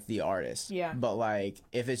with the artist. Yeah. But like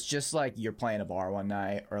if it's just like you're playing a bar one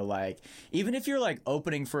night, or like even if you're like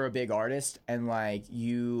opening for a big artist and like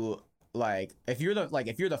you like if you're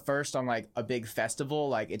the first on like a big festival,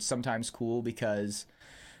 like it's sometimes cool because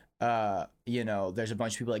you know, there's a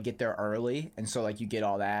bunch of people that get there early, and so like you get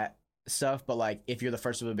all that stuff. But like if you're the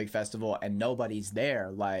first of a big festival and nobody's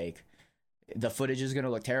there, like the footage is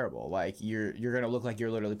gonna look terrible. Like you're gonna look like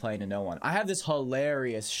you're literally playing to no one. I have this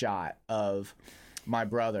hilarious shot of my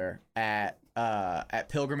brother at at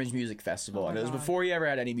Pilgrimage Music Festival, and it was God. before he ever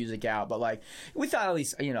had any music out. But like, we thought at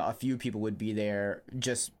least a few people would be there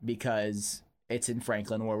just because it's in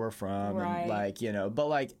Franklin where we're from, Right. and like but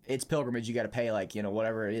like it's Pilgrimage, you got to pay like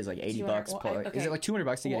whatever it is, like $80. Is it like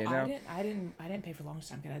 $200 to get in now? I didn't pay for the longest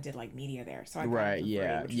time because I did like media there, so I paid Right, for free,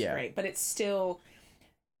 yeah, which is great. But it's still,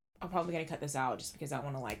 I'm probably gonna cut this out just because I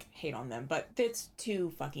want to like hate on them, but it's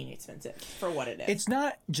too fucking expensive for what it is. It's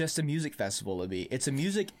not just a music festival, Libby. It's a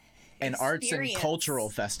music and arts and Experience. cultural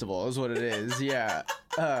festival is what it is. Yeah.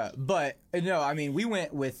 But no, I mean, we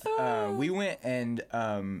went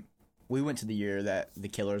to the year that the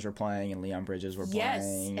Killers were playing and Leon Bridges were yes,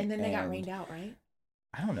 playing. and then they got rained out, right?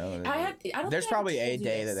 I don't know. think There's I probably ever a told you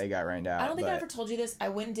day this. that they got rained out. I don't think I but- ever told you this. I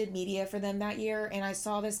went and did media for them that year, and I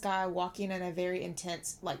saw this guy walking in a very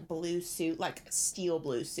intense, like, blue suit, like, steel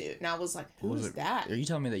blue suit. And I was like, What was who's it? that? Are you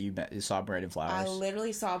telling me that you saw Brandon I Flowers?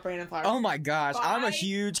 literally saw Brandon Flowers. Oh my gosh, I'm a Five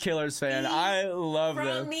huge Killers fan. feet I love from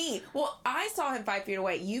them. me. Well, I saw him 5 feet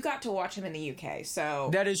away. You got to watch him in the UK, so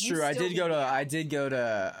That is you true. I still did beat go me.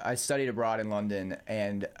 to. I studied abroad in London,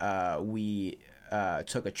 and we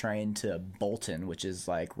took a train to Bolton, which is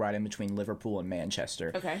like right in between Liverpool and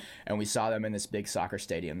Manchester. Okay. And we saw them in this big soccer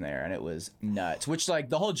stadium there, and it was nuts. Which, like,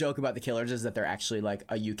 the whole joke about the Killers is that they're actually like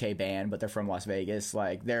a UK band, but they're from Las Vegas.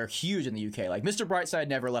 Like, they're huge in the UK. Like, Mr. Brightside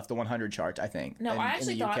never left the 100 chart, I think. No, in- I in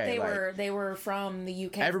actually the thought UK. they were from the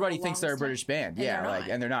UK. for Everybody the thinks they're a longest British time. band, And yeah, they're like, not.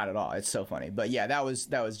 and they're not at all. It's so funny, but yeah, that was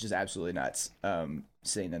just absolutely nuts.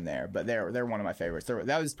 Seeing them there, but they're one of my favorites.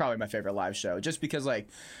 That was probably my favorite live show, just because, like,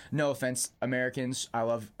 no offense, Americans, I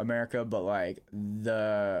love America, but like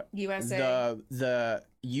the USA. the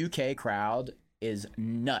UK crowd is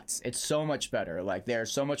nuts. It's so much better. Like, they're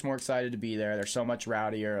so much more excited to be there. They're so much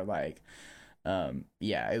rowdier. Like,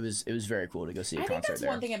 yeah, it was very cool to go see a I think concert that's there.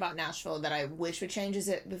 one thing about Nashville that I wish would change is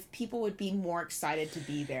that if people would be more excited to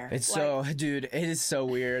be there. It's Like, so, dude, it is so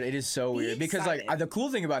weird. It is so weird because, like, excited. the cool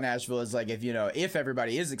thing about Nashville is, like, if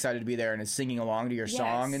everybody is excited to be there and is singing along to your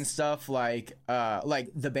song Yes. and stuff, like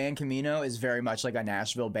the band Camino is very much like a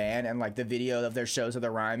Nashville band, and like the video of their shows of the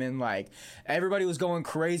Ryman, like, everybody was going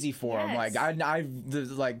crazy for them. Yes.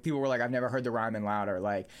 Like, people were like, I've never heard the Ryman louder.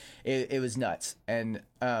 Like, it was nuts. And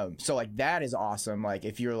so, like, that is awesome. Like,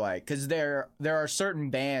 if you're like, because there are certain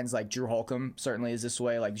bands, like Drew Holcomb certainly is this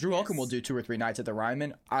way. Like, Drew Holcomb will do 2 or 3 nights at the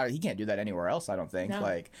Ryman. He can't do that anywhere else, I don't think. No.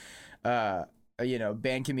 Like,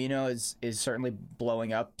 Band Camino is certainly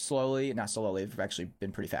blowing up slowly. Not slowly, they've actually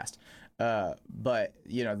been pretty fast. But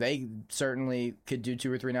they certainly could do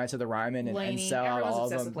 2 or 3 nights at the Ryman and Laney. sell out Everyone's all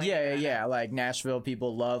of obsessed them. with Laney right Yeah. Like, Nashville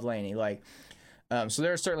people love Laney. Like, so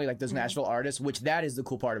there are certainly, like, Mm-hmm. those Nashville artists, which that is the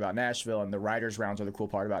cool part about Nashville, and the writers' rounds are the cool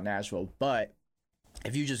part about Nashville. But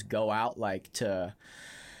if you just go out, like, to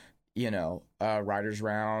writers'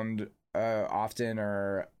 round often,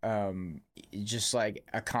 or just like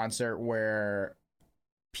a concert where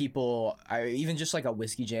people, even just like a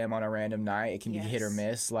whiskey jam on a random night, it can be hit or Yes.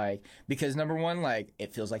 miss. Like, because number one, like,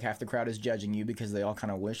 it feels like half the crowd is judging you because they all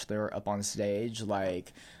kind of wish they were up on stage.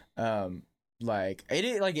 Like, it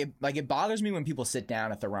bothers me when people sit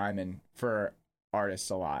down at the Ryman for artists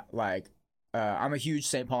a lot. Like, I'm a huge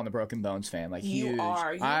St. Paul and the Broken Bones fan. Like, huge. You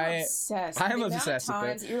are. You're obsessed. I am The amount of obsessed with it.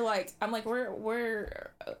 times You're like, I'm like,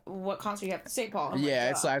 where, what concert you have? St. Paul. I'm Yeah,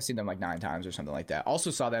 like, it's I've seen them like 9 times or something like that.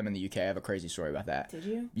 Also saw them in the UK. I have a crazy story about that. Did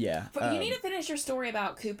you? Yeah. But you need to finish your story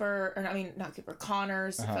about Cooper, or I mean, not Cooper,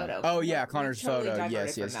 Connor's photo. Oh yeah, We Connor's totally photo.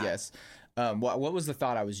 diverted Yes. from that. What was the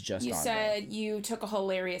thought I was just You on? said you took a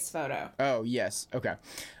hilarious photo. Oh yes. Okay.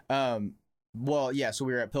 Well, yeah. So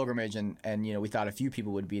we were at Pilgrimage, and we thought a few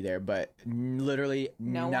people would be there, but literally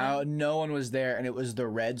no one was there, and it was the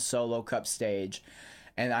Red Solo Cup stage.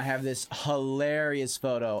 And I have this hilarious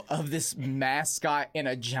photo of this mascot in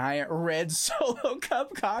a giant red Solo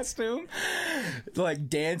Cup costume, like,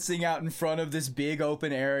 dancing out in front of this big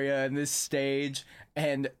open area and this stage,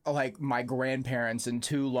 and like my grandparents in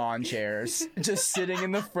 2 lawn chairs just sitting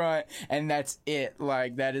in the front, and that's it.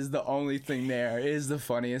 Like, that is the only thing there. It is the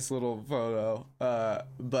funniest little photo.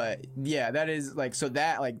 But yeah, that is like, so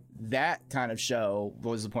that, like, that kind of show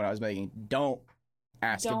was the point I was making. Don't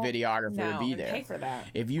ask a videographer to be there. Pay for that.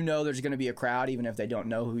 If you know there's going to be a crowd, even if they don't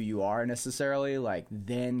know who you are necessarily, like,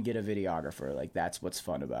 then get a videographer. Like, that's what's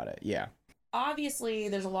fun about it. Yeah. Obviously,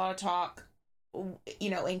 there's a lot of talk,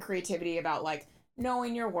 in creativity about, like,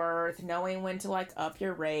 knowing your worth, knowing when to, like, up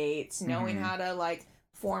your rates, knowing how to, like,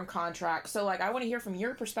 form contracts. So, like, I want to hear from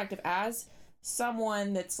your perspective as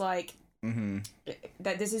someone that's, like,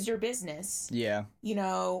 that this is your business. Yeah.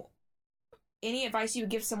 Any advice you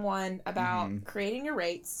would give someone about creating your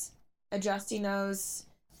rates, adjusting those,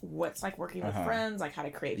 what's like working with friends, like how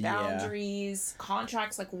to create boundaries,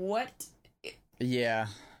 contracts, like what Yeah.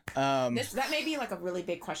 That may be like a really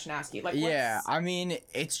big question to ask you. Like, Yeah, I mean,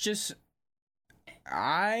 it's just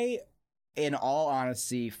in all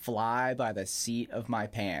honesty, fly by the seat of my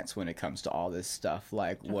pants when it comes to all this stuff.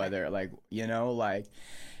 Like, whether, like, you know, like,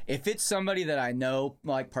 if it's somebody that I know,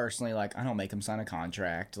 like, personally, like, I don't make them sign a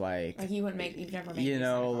contract. Like you've never made you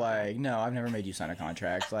know, sign a like, no, I've never made you sign a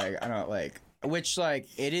contract. Like, I don't, like, which, like,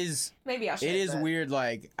 it is, maybe I should. it is weird,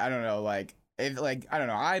 like, I don't know, like, if, like, I don't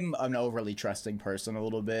know, I'm an overly trusting person a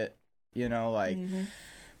little bit, you know, like,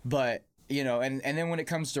 but, you know, and then when it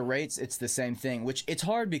comes to rates, it's the same thing, which it's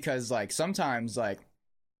hard because, like, sometimes, like,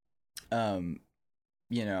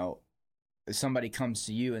 you know, somebody comes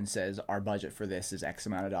to you and says, our budget for this is X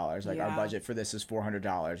amount of dollars. Like, our budget for this is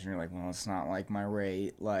 $400. And you're like, well, it's not like my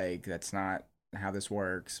rate. Like, that's not how this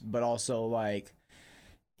works. But also, like,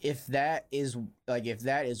 if that is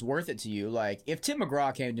worth it to you, like, if Tim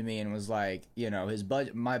McGraw came to me and was like, you know,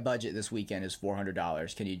 my budget this weekend is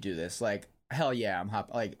 $400. Can you do this? Like, hell yeah, I'm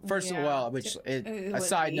like, first of all, a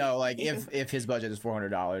side note, like, if his budget is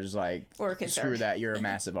 $400, like, screw that, you're a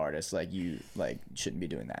massive artist, like, you, like, shouldn't be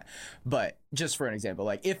doing that. But just for an example,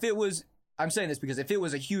 like, if it was, I'm saying this because if it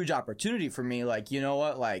was a huge opportunity for me, like, you know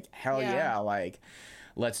what, like, hell yeah, like,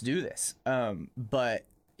 let's do this. But,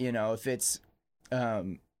 you know, if it's,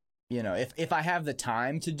 you know, if I have the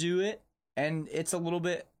time to do it and it's a little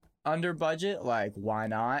bit under budget, like, why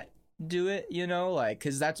not do it, you know, like,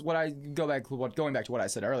 because that's what going back to what I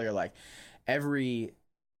said earlier, like, every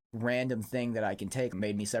random thing that I can take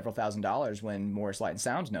made me several $1,000s when Morris Light and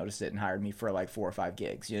Sound noticed it and hired me for like 4 or 5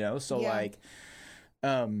 gigs, you know, so like,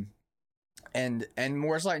 and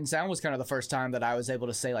Morris Light and Sound was kind of the first time that I was able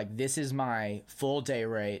to say, like, this is my full day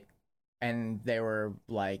rate, and they were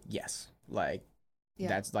like, yes, like,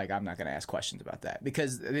 that's, like, I'm not gonna ask questions about that,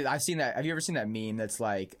 because I've seen that. Have you ever seen that meme that's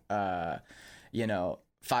like, you know,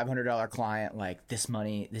 $500 client, like, this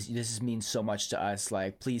money, this means so much to us,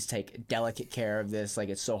 like, please take delicate care of this, like,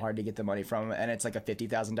 it's so hard to get the money from, and it's like a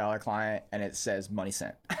 $50,000 client and it says money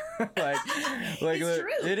sent. like it's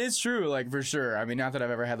true. It is true, like, for sure. I mean, not that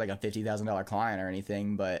I've ever had like a $50,000 client or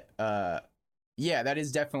anything, but yeah, that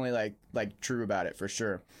is definitely like true about it, for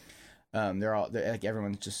sure. They're like,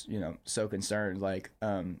 everyone's just, you know, so concerned, like,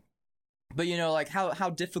 but, you know, like, how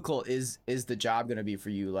difficult is the job going to be for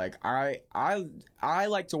you? Like, I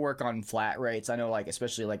like to work on flat rates. I know, like,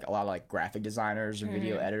 especially, like, a lot of, like, graphic designers or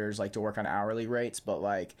video editors like to work on hourly rates, but,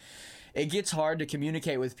 like, it gets hard to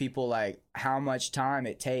communicate with people, like, how much time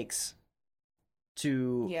it takes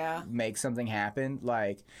to make something happen.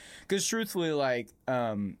 Like, because truthfully, like,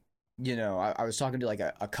 you know, I was talking to, like,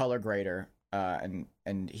 a color grader,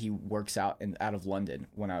 and he works out of London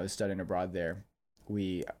when I was studying abroad there.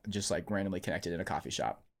 We just, like, randomly connected in a coffee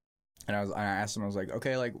shop, and I asked him, I was like,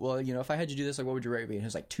 okay, like, well, you know, if I had you do this, like, what would your rate be? And he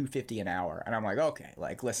was like $250 an hour, and I'm like, okay,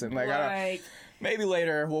 like, listen, like, maybe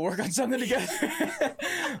later we'll work on something together.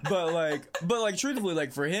 but like truthfully,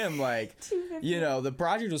 like, for him, like, you know, the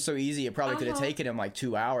project was so easy, it probably could have taken him like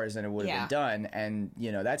 2 hours and it would have been done. And,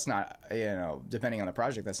 you know, that's not, you know, depending on the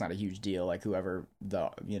project, that's not a huge deal, like, whoever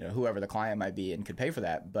the client might be and could pay for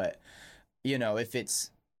that. But, you know, if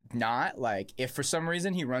it's not, like, if for some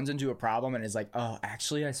reason he runs into a problem and is like, oh,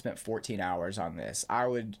 actually I spent 14 hours on this, I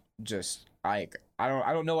would just, I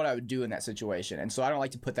don't know what I would do in that situation. And so I don't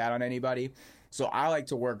like to put that on anybody, so I like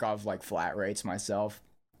to work off, like, flat rates myself.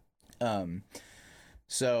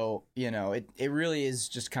 So, you know, it really is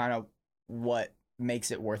just kind of what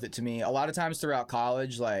makes it worth it to me. A lot of times throughout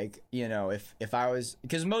college, like, you know, if I was,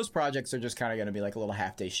 because most projects are just kind of going to be like a little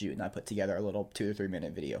half-day shoot, and I put together a little 2 or 3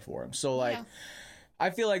 minute video for them. So, like, I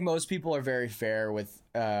feel like most people are very fair with,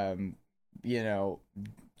 you know,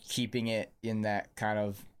 keeping it in that kind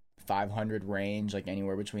of 500 range, like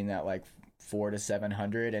anywhere between that, like, 400 to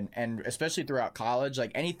 700, and especially throughout college,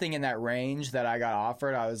 like, anything in that range that I got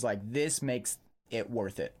offered, I was like, this makes it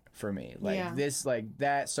worth it for me. Like, this, like,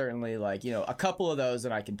 that certainly, like, you know, a couple of those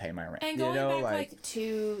and I can pay my rent. And going back, like,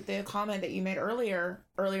 to the comment that you made earlier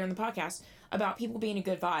in the podcast about people being a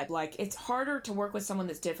good vibe, like, it's harder to work with someone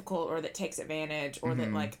that's difficult or that takes advantage or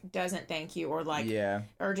that, like, doesn't thank you or, like,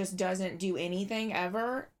 or just doesn't do anything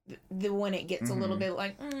ever. When it gets a little bit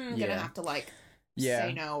like, gonna have to, like,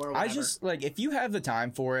 say no or whatever. I just, like, if you have the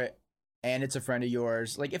time for it and it's a friend of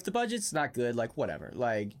yours, like, if the budget's not good, like, whatever,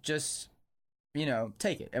 like, just, you know,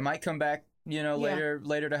 take it. It might come back, you know,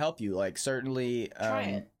 later to help you. Like, certainly, try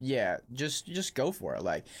it. Yeah, just go for it.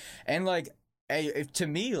 Like, and, like, to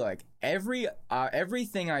me, like,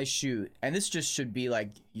 everything I shoot, and this just should be,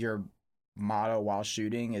 like, your motto while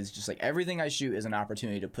shooting is just like everything I shoot is an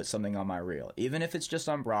opportunity to put something on my reel, even if it's just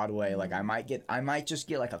on Broadway. Like I might just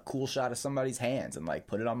get like a cool shot of somebody's hands and like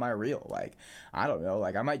put it on my reel. Like I don't know,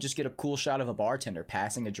 like I might just get a cool shot of a bartender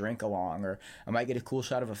passing a drink along, or I might get a cool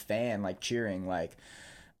shot of a fan like cheering. Like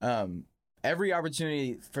every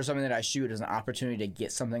opportunity for something that I shoot is an opportunity to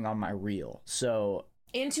get something on my reel. So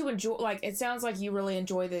and to enjoy, like, it sounds like you really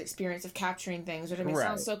enjoy the experience of capturing things, which, I mean, Right.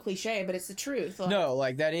 sounds so cliche, but it's the truth. Like, no,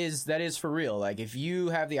 like that is for real. Like if you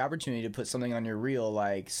have the opportunity to put something on your reel,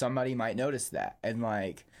 like somebody might notice that. And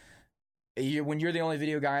like when you're the only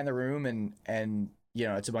video guy in the room and you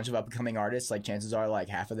know, it's a bunch of upcoming artists, like chances are like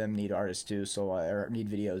half of them need artists too, so or need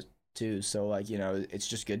videos too. So like, you know, it's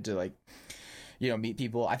just good to like, you know, meet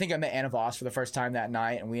people. I think I met Anna Voss for the first time that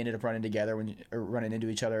night, and we ended up running into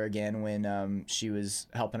each other again when she was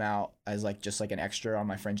helping out as like just like an extra on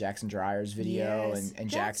my friend Jackson Dryer's video. Yes, and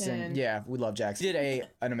Jackson. Yeah, we love Jackson. He did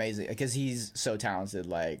an amazing, because he's so talented,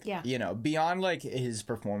 like, Yeah. you know, beyond like his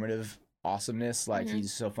performative awesomeness, like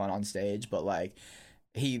he's so fun on stage, but like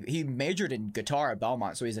he majored in guitar at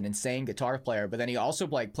Belmont, so he's an insane guitar player, but then he also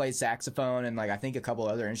like plays saxophone and like I think a couple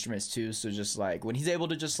other instruments too. So just like when he's able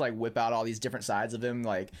to just like whip out all these different sides of him,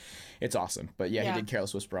 like it's awesome. But yeah, Yeah. he did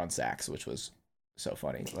Careless Whisper on sax, which was so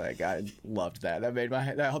funny. Like I loved that. That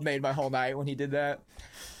made my whole night when he did that.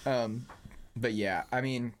 But yeah, I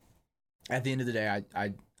mean, at the end of the day,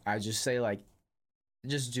 I just say like,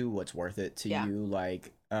 just do what's worth it to Yeah. you.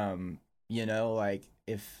 Like, you know, like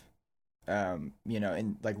if, you know,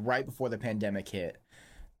 and like right before the pandemic hit,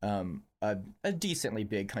 a decently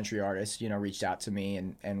big country artist, you know, reached out to me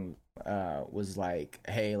and was like,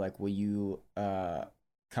 hey, like, will you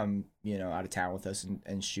come, you know, out of town with us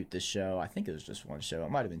and shoot this show? I think it was just one show.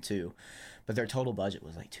 It might have been two, but their total budget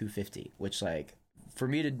was like $250, which like for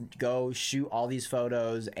me to go shoot all these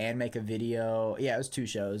photos and make a video, yeah, it was two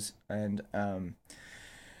shows. And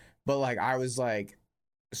but like I was like,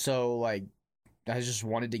 so like I just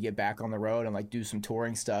wanted to get back on the road and like do some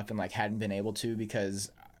touring stuff, and like hadn't been able to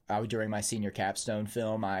because during my senior capstone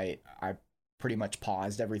film, I pretty much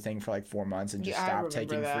paused everything for like 4 months and just I stopped remember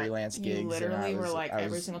taking that. freelance gigs. You and literally were like, I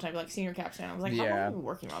every was- single time, like senior capstone. I was like, how Yeah. long have you been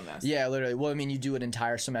working on this? Yeah, literally. Well, I mean, you do an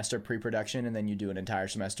entire semester pre-production, and then you do an entire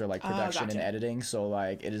semester like production and gotcha. editing. So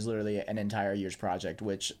like, it is literally an entire year's project.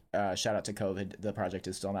 Which shout out to COVID, the project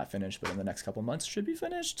is still not finished, but in the next couple months should be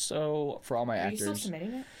finished. So for all my Are you still actors,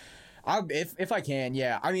 submitting it? if I can,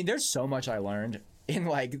 yeah. I mean, there's so much I learned in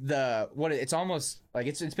like it's almost like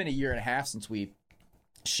it's been a year and a half since we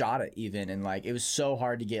shot it even, and like it was so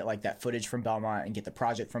hard to get like that footage from Belmont and get the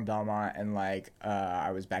project from Belmont, and like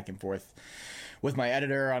I was back and forth with my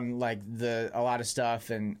editor on like a lot of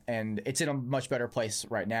stuff, and it's in a much better place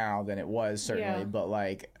right now than it was certainly. Yeah. But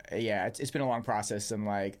like yeah, it's been a long process, and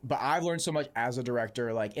like but I've learned so much as a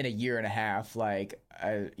director like in a year and a half, like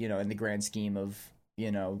you know, in the grand scheme of,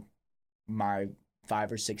 you know, my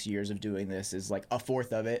 5 or 6 years of doing this is like a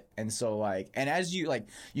fourth of it. And so like, and as you like,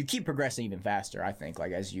 you keep progressing even faster, I think,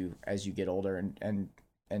 like as you get older and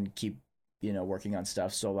keep, you know, working on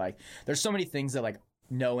stuff. So like there's so many things that like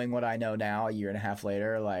knowing what I know now a year and a half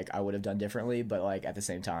later, like I would have done differently, but like at the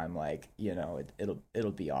same time, like, you know,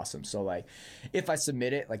 it'll be awesome. So like if I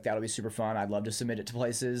submit it, like that'll be super fun. I'd love to submit it to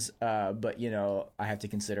places, but you know, I have to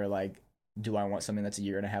consider like, do I want something that's a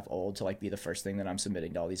year and a half old to like be the first thing that I'm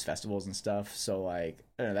submitting to all these festivals and stuff? So like,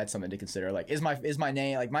 I don't know, that's something to consider. Like, is my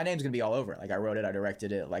name, like my name's gonna be all over it. Like I wrote it, I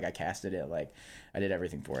directed it, like I casted it, like I did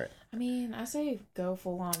everything for it. I mean, I say go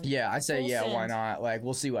full on. Yeah, I say Full yeah, why send. not? Like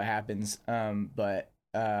we'll see what happens. But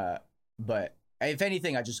if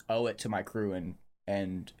anything, I just owe it to my crew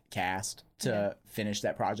and cast to finish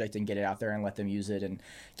that project and get it out there and let them use it and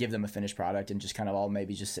give them a finished product, and just kind of all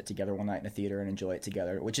maybe just sit together one night in a theater and enjoy it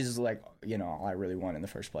together, which is like, you know, all I really want in the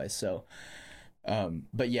first place. So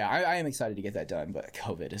but yeah, I am excited to get that done, but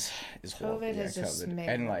COVID is horrible. COVID has just made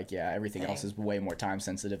and it like yeah, everything else thing. is way more time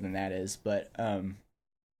sensitive than that is. But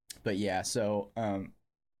yeah, so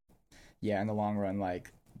yeah, in the long run,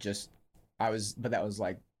 like that was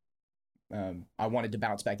like I wanted to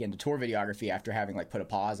bounce back into tour videography after having like put a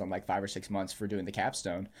pause on like 5 or 6 months for doing the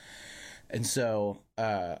capstone. And so,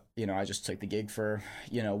 you know, I just took the gig for,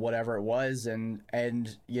 you know, whatever it was. And,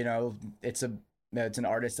 you know, it's an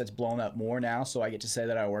artist that's blown up more now. So I get to say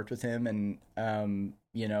that I worked with him, and,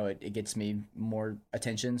 you know, it gets me more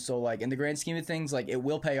attention. So like in the grand scheme of things, like it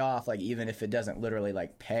will pay off, like even if it doesn't literally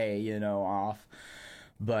like pay, you know, off.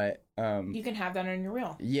 But You can have that on your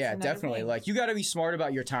reel. yeah, It's another definitely. thing. Like you got to be smart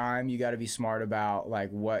about your time. You got to be smart about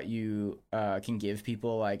like what you can give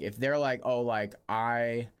people. Like if they're like, oh, like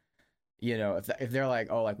you know, if they're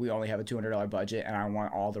like, oh, like we only have a $200 budget and I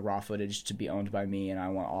want all the raw footage to be owned by me and I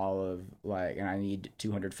want all of like, and I need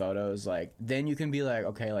 200 photos, like then you can be like,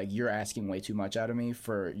 okay, like you're asking way too much out of me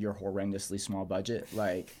for your horrendously small budget.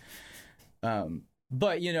 Like,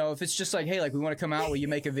 but you know, if it's just like, hey, like we want to come out, will you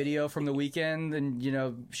make a video from the weekend and, you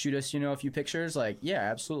know, shoot us, you know, a few pictures? Like, yeah,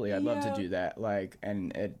 absolutely. I'd love to do that. Like,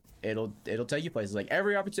 and it'll take you places. Like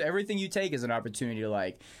everything you take is an opportunity to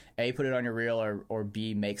like A, put it on your reel, or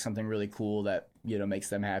B, make something really cool that, you know, makes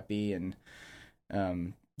them happy and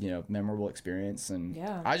you know, memorable experience. And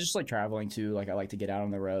I just like traveling too. Like I like to get out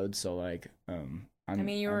on the road, so like I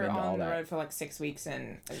mean, you were on the road for like 6 weeks,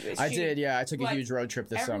 and I did, yeah. I took a huge road trip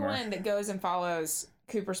this summer. Everyone that goes and follows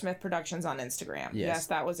Cooper Smith Productions on Instagram. Yes,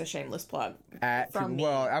 that was a shameless plug from me.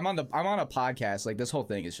 Well, I'm on a podcast. Like this whole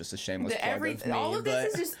thing is just a shameless plug of me. All of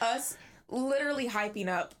this is just us literally hyping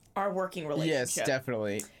up our working relationship. Yes,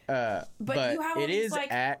 definitely. But you have it is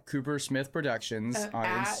like, at Cooper Smith Productions on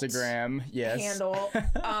Instagram. Yes. Handle.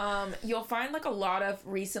 You'll find like a lot of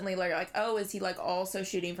recently like, oh, is he like also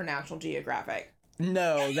shooting for National Geographic?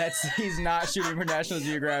 No, he's not shooting for National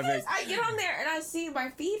Geographic. I get on there and I see my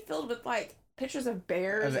feed filled with like pictures of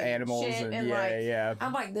bears, of animals, shit, and yeah.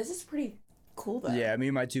 I'm like, this is pretty cool though. Yeah, me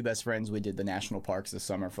and my two best friends, we did the national parks this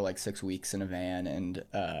summer for like 6 weeks in a van, and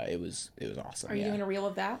it was awesome. Are you doing a reel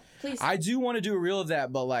of that? Please. I do want to do a reel of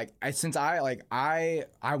that, but like I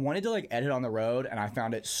wanted to like edit on the road, and I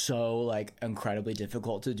found it so like incredibly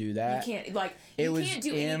difficult to do that. You can't can't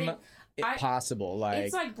do anything. Possible. Like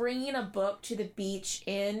it's like bringing a book to the beach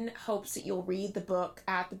in hopes that you'll read the book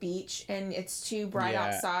at the beach, and it's too bright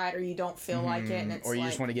outside, or you don't feel like it, and it's or you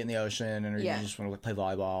just want to get in the ocean, or you just want to play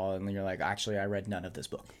volleyball, and then you're like, actually, I read none of this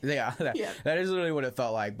book. Yeah, that is literally what it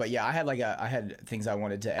felt like. But yeah, I had things I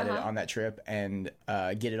wanted to edit on that trip and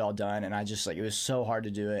get it all done, and I just like it was so hard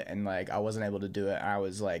to do it, and like I wasn't able to do it. I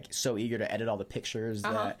was like so eager to edit all the pictures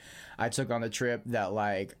that I took on the trip that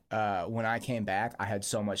like when I came back, I had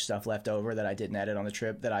so much stuff left over that I didn't edit on the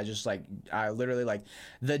trip that I literally like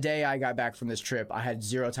the day I got back from this trip, I had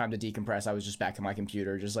zero time to decompress. I was just back in my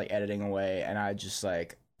computer just like editing away, and I just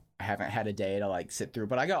like I haven't had a day to like sit through,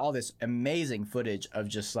 but I got all this amazing footage of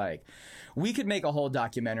just like we could make a whole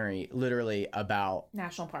documentary literally about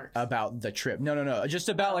national parks, about the trip. No, just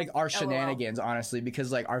about like our shenanigans, honestly,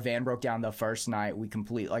 because like our van broke down the first night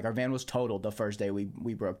like our van was totaled the first day we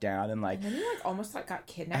broke down, and like and then you like almost like got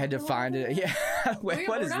kidnapped. I had to find it. Yeah. Wait,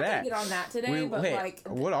 what is that? We're not gonna get on that today, but like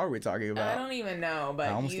what are we talking about? I don't even know, but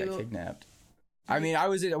I almost got kidnapped. I mean,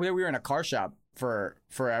 we were in a car shop for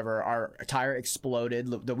forever. Our tire exploded.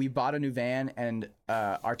 We bought a new van, and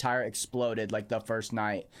our tire exploded like the first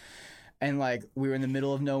night. And like we were in the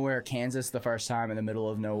middle of nowhere, Kansas the first time, in the middle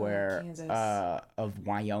of nowhere of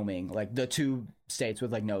Wyoming, like the two states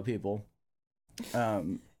with like no people.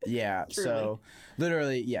 Yeah. So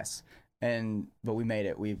literally, yes. But we made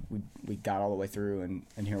it. We got all the way through,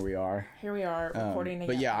 and here we are. Here we are recording.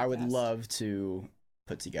 But yeah, I would love to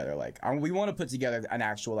put together like we want to put together an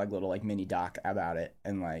actual like little like mini doc about it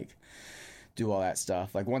and like do all that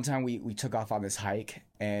stuff. Like one time we took off on this hike,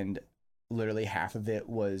 and literally half of it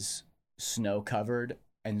was snow covered,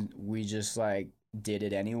 and we just like did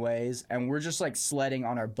it anyways, and we're just like sledding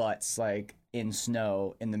on our butts like in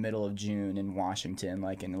snow in the middle of June in Washington,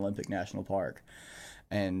 like in Olympic National Park,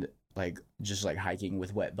 and like just like hiking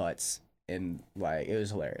with wet butts, and like it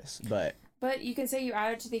was hilarious. But you can say you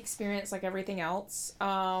added to the experience like everything else.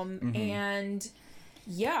 And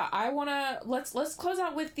yeah, I wanna let's close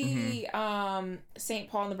out with the St.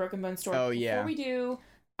 Paul and the Broken Bone story. Oh yeah. Before we do,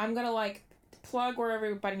 I'm gonna like plug where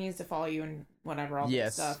everybody needs to follow you and whatever, all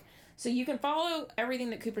that stuff. So you can follow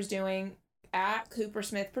everything that Cooper's doing at Cooper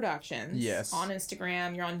Smith Productions. Yes. On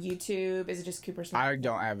Instagram. You're on YouTube. Is it just Cooper Smith? I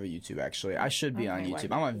don't have a YouTube, actually. I should be on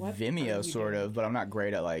YouTube. I'm on Vimeo, sort of, but I'm not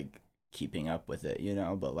great at like keeping up with it, you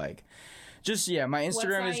know? But like, just, yeah, my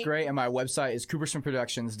Instagram is great, and my website is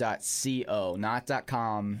coopersmithproductions.co, not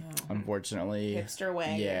 .com, unfortunately. Hipster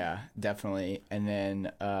way. Yeah, definitely. And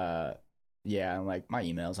then, yeah, like my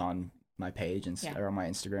email's on my page and or on my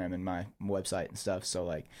Instagram and my website and stuff. So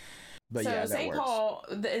like, but yeah, that St. works. Paul,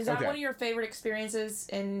 is that one of your favorite experiences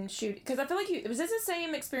in shoot? Because I feel like was this the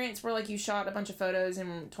same experience where like you shot a bunch of photos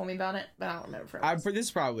and told me about it? But I don't remember.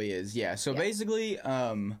 This probably is, yeah. So basically,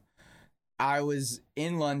 I was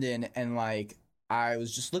in London, and like I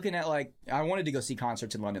was just looking at like I wanted to go see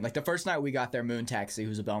concerts in London. Like the first night we got there, Moon Taxi,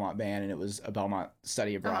 who's a Belmont band, and it was a Belmont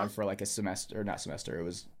study abroad for like a semester, or not semester. It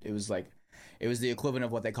was like. It was the equivalent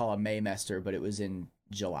of what they call a Maymester, but it was in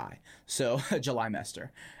July. So, a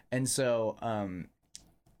July-mester. And so,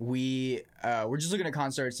 we were just looking at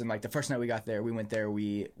concerts, and like the first night we got there, we went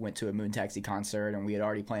to a Moon Taxi concert, and we had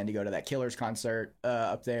already planned to go to that Killers concert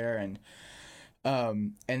up there, and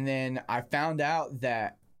then I found out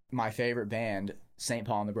that my favorite band, St.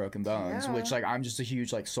 Paul and the Broken Bones, which like I'm just a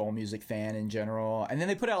huge like soul music fan in general, and then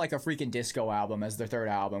they put out like a freaking disco album as their third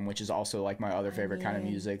album, which is also like my other favorite kind of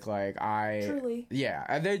music. Like and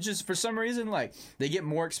they just for some reason like they get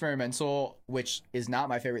more experimental, which is not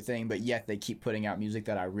my favorite thing, but yet they keep putting out music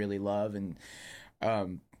that I really love. And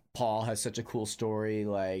Paul has such a cool story.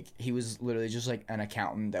 Like he was literally just like an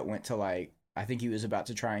accountant that went to like, I think he was about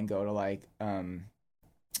to try and go to like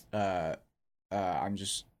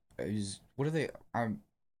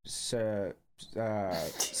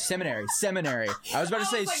seminary. I was about to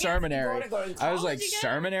say seminary. I was like,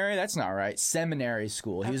 seminary? That's not right. Seminary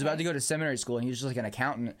school. He was about to go to seminary school, and he was just like an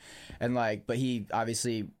accountant, and like, but he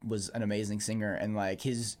obviously was an amazing singer, and like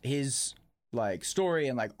his like story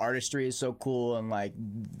and like artistry is so cool, and like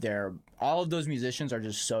all of those musicians are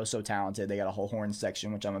just so talented. They got a whole horn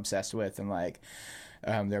section, which I'm obsessed with, and like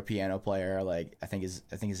their piano player, like I think his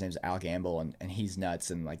name's Al Gamble, and he's nuts,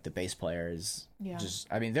 and like the bass player is just,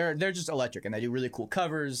 I mean, they're just electric, and they do really cool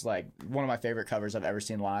covers. Like one of my favorite covers I've ever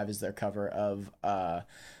seen live is their cover of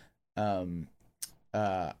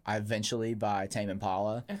Eventually by Tame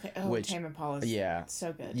Impala. Okay. Which, Tame Impala.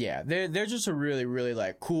 So good. Yeah, they're just a really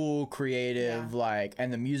like cool, creative, like,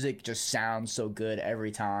 and the music just sounds so good every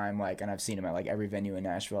time. Like, and I've seen them at like every venue in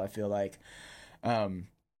Nashville, I feel like.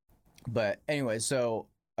 But anyway, so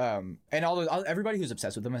and everybody who's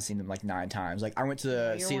obsessed with them has seen them like 9 times. Like I went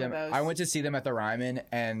to see them at the Ryman,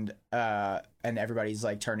 and everybody's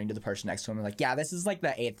like turning to the person next to him and like, yeah, this is like the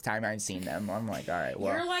 8th time I've seen them. I'm like, all right,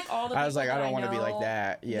 well, you're like all the I was like, I don't want to be like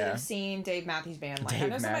that. Yeah, that have seen Dave Matthews Band. Like I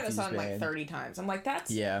know somebody that saw him like 30 times. I'm like, that's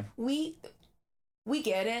we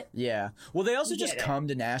get it. Yeah. Well, they also just come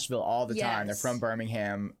to Nashville all the time. They're from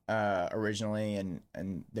Birmingham originally,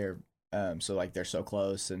 and they're so like they're so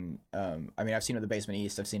close. And I mean, I've seen them at the Basement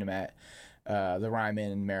East. I've seen them at the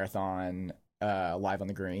Ryman, Marathon, Live on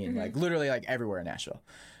the Green, like literally like everywhere in Nashville.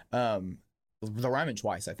 The Ryman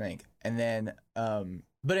twice, I think. And then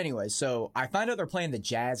but anyway, so I find out they're playing the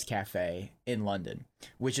Jazz Cafe in London,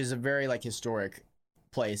 which is a very like historic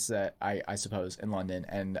place that I suppose in London.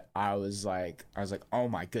 And I was like, oh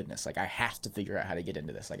my goodness, like I have to figure out how to get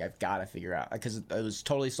into this. Like I've got to figure out, because it was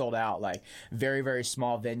totally sold out, like very, very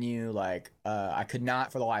small venue. Like I could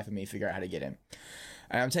not for the life of me figure out how to get in.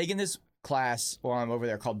 And I'm taking this class while I'm over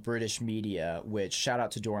there called British Media, which shout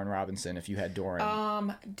out to Doran Robinson if you had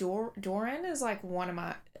Doran. Doran is like one of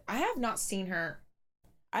my, I have not seen her.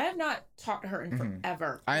 I have not talked to her in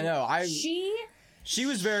forever. I know. She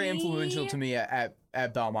was very influential to me at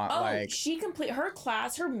Belmont. She her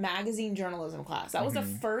class, her magazine journalism class. That was the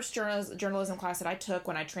first journalism class that I took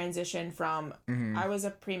when I transitioned from, I was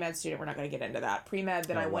a pre-med student. We're not going to get into that. Pre-med,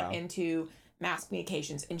 then I went into mass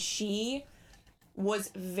communications. And she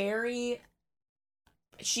was very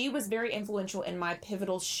influential in my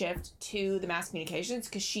pivotal shift to the mass communications,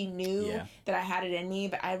 because she knew that I had it in me,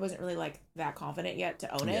 but I wasn't really like that confident yet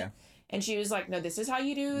to own it. And she was like, no, this is how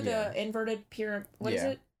you do the inverted pyramid. What is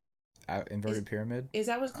it? Inverted pyramid? Is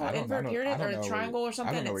that what's called? Inverted pyramid or a triangle or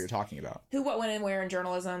something? I don't know what you're talking about. Who, what, when, and where in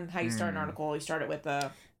journalism. How you start an article. You start it with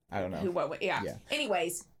the... I don't know. Who, what, yeah.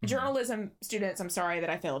 Anyways, journalism students, I'm sorry that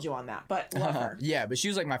I failed you on that, but love her. Yeah, but she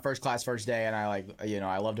was like my first class, first day, and I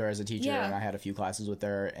I loved her as a teacher, and I had a few classes with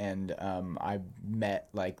her, and I met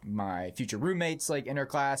like my future roommates like in her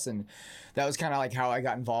class, and that was kind of like how I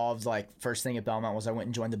got involved. Like first thing at Belmont was I went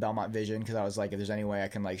and joined the Belmont Vision, because I was like, if there's any way I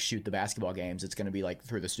can like shoot the basketball games, it's gonna be like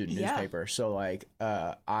through the student newspaper. So like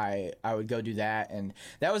I would go do that, and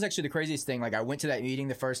that was actually the craziest thing. Like I went to that meeting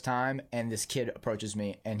the first time, and this kid approaches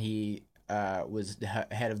me, and he was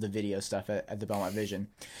head of the video stuff at the Belmont Vision,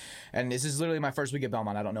 and this is literally my first week at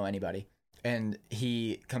Belmont. I don't know anybody, and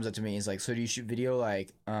he comes up to me. He's like, "So do you shoot video?"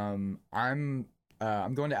 Like, I'm going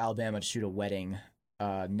to Alabama to shoot a wedding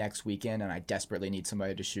next weekend, and I desperately need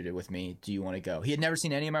somebody to shoot it with me. Do you want to go? He had never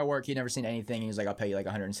seen any of my work. He'd never seen anything. He was like, I'll pay you like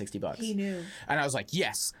 $160. He knew. And I was like,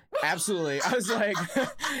 yes, absolutely. I was like,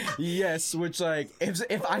 yes, which like,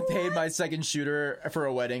 if I paid my second shooter for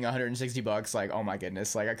a wedding $160, like, oh my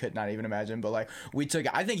goodness, like I could not even imagine. But like we took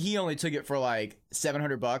it, I think he only took it for like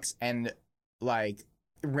 $700 and like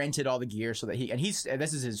rented all the gear so that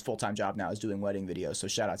this is his full-time job now, is doing wedding videos. So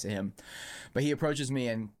shout out to him. But he approaches me,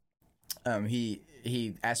 and he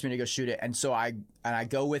asked me to go shoot it, and so I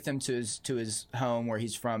go with him to his home where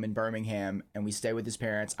he's from in Birmingham, and we stay with his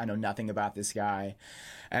parents. I know nothing about this guy,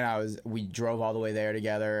 and we drove all the way there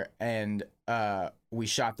together, and we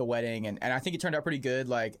shot the wedding, and I think it turned out pretty good.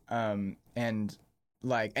 Like and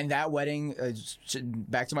like, and that wedding,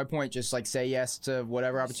 back to my point, just like say yes to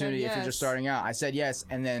whatever opportunity if you're just starting out. I said yes,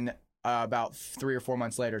 and then about 3 or 4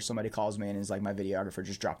 months later, somebody calls me and is like, my videographer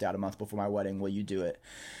just dropped out a month before my wedding. Will you do it?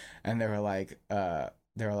 And they were like,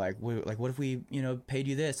 what if we, paid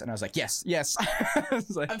you this? And I was like, yes. I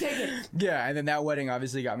was like, I'm taking it. Yeah, and then that wedding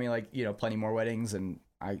obviously got me like, plenty more weddings, and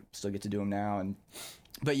I still get to do them now.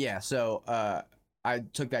 But yeah, so I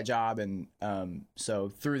took that job, and so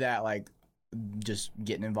through that, like, just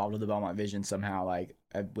getting involved with the Belmont Vision somehow, like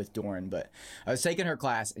with Doran. But I was taking her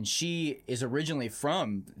class, and she is originally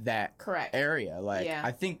from that area. Like, yeah.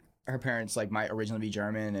 I think her parents like might originally be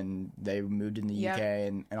German, and they moved in the UK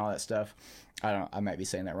and all that stuff. I might be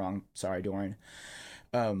saying that wrong. Sorry, Doran.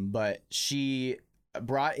 But she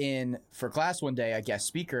brought in for class one day a guest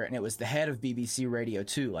speaker, and it was the head of BBC Radio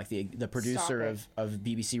 2, like the producer of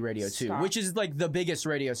BBC Radio 2, which is like the biggest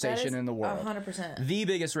radio station in the world. 100%. The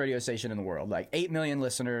biggest radio station in the world, like 8 million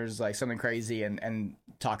listeners, like something crazy, and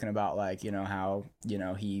talking about like, how,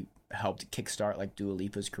 he helped kickstart like Dua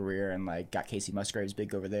Lipa's career, and like got Casey Musgraves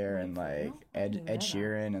big over there, and like Ed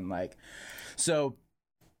Sheeran, and like, so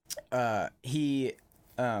he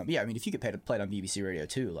I mean, if you get played on BBC Radio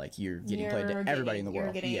 2, like you're getting played to everybody in the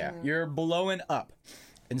world. You're blowing up.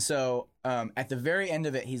 And so at the very end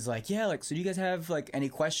of it, he's like, yeah, like, so do you guys have like any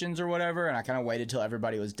questions or whatever? And I kind of waited till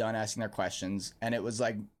everybody was done asking their questions. And it was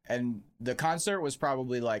like, and the concert was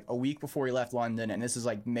probably like a week before he left London. And this is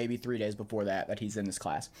like maybe 3 days before that he's in this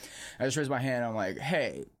class. I just raised my hand. I'm like,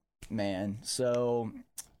 hey, man, so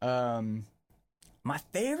my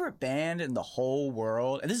favorite band in the whole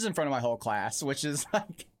world, and this is in front of my whole class, which is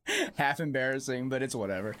like half embarrassing, but it's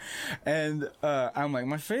whatever. And I'm like,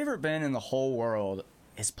 my favorite band in the whole world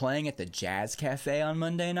is playing at the Jazz Cafe on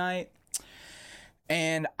Monday night,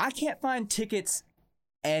 and I can't find tickets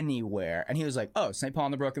anywhere. And he was like, oh, St. Paul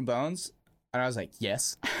and the Broken Bones? And I was like,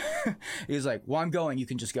 yes. He was like, well, I'm going, you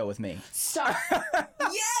can just go with me. Stop.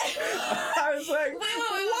 Yes. I was like, wait,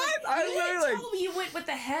 what? I was really like, you went with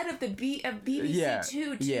the head of the BBC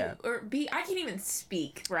too. Yeah. Or I can't even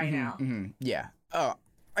speak right now. Mm-hmm. Yeah. Oh,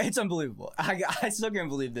 it's unbelievable. I still can't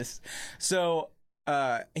believe this. So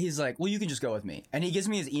he's like, well, you can just go with me. And he gives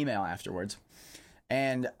me his email afterwards.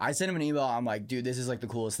 And I sent him an email. I'm like, dude, this is like the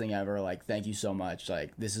coolest thing ever. Like, thank you so much.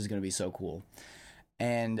 Like, this is going to be so cool.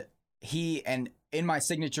 And in my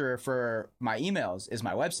signature for my emails is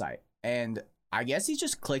my website. And I guess he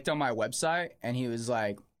just clicked on my website, and he was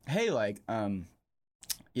like, hey, like, I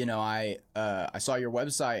saw your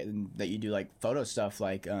website and that you do like photo stuff.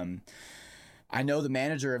 Like, I know the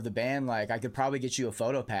manager of the band, like, I could probably get you a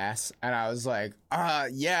photo pass. And I was like,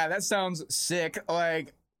 yeah, that sounds sick.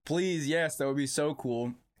 Like, please, yes, that would be so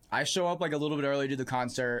cool. I show up like a little bit early to the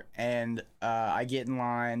concert, and I get in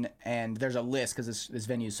line, and there's a list, because this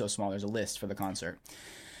venue is so small, there's a list for the concert.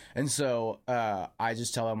 And so I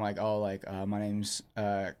just tell him like, oh, like, my name's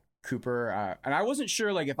Cooper, and I wasn't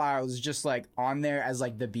sure like if I was just like on there as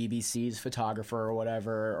like the BBC's photographer or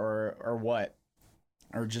whatever, or what,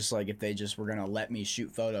 or just like if they just were gonna let me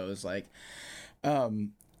shoot photos, like,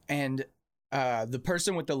 and the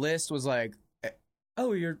person with the list was like,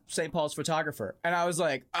 oh, you're St. Paul's photographer. And I was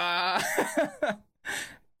like,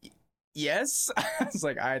 yes. I was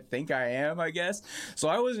like, I think I am, I guess. So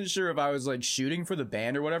I wasn't sure if I was like shooting for the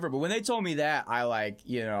band or whatever. But when they told me that, I like,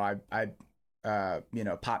 I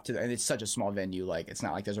popped to and it's such a small venue. Like, it's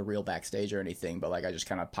not like there's a real backstage or anything, but like, I just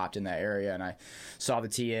kind of popped in that area, and I saw the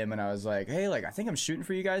TM, and I was like, hey, like, I think I'm shooting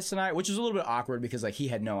for you guys tonight, which was a little bit awkward because like he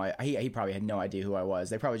probably had no idea who I was.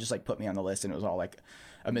 They probably just like put me on the list, and it was all like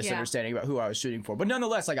a misunderstanding about who I was shooting for. But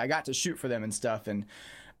nonetheless, like, I got to shoot for them and stuff, and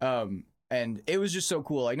it was just so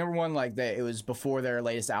cool. Like, number one, like, it was before their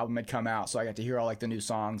latest album had come out, so I got to hear all like the new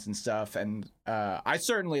songs and stuff. And I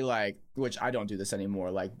certainly, like, which I don't do this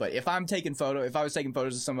anymore, like, but if I was taking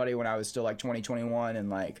photos of somebody when I was still like 2021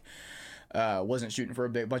 and like wasn't shooting for a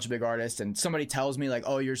bunch of big artists, and somebody tells me like,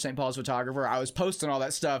 oh, you're St. Paul's photographer, I was posting all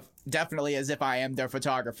that stuff definitely as if I am their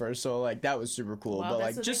photographer. So like, that was super cool. Well, but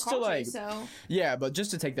like, just to like, yeah, but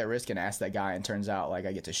just to take that risk and ask that guy, and turns out like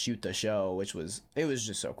I get to shoot the show, it was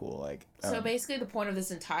just so cool. Like, so basically the point of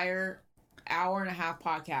this entire hour-and-a-half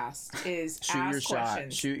podcast is ask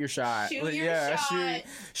questions. Shoot your shot.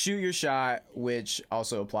 Shoot your shot, which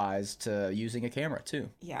also applies to using a camera too.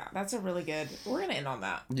 Yeah, that's a really good. We're gonna end on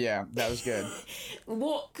that. Yeah, that was good.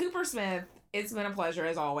 Well, Cooper Smith, it's been a pleasure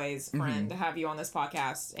as always, friend, to have you on this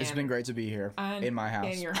podcast. It's been great to be here in my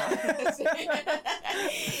house. In your house.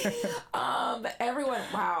 Everyone,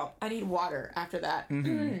 wow, I need water after that.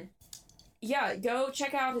 Yeah, go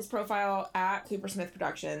check out his profile at Cooper Smith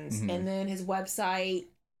Productions, and then his website.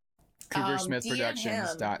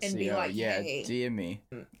 CooperSmithProductions.co. and be like, yeah, hey. DM me.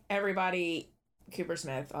 Everybody, Cooper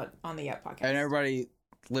Smith on the Yep podcast. And everybody,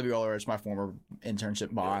 Libby Ulrich, my former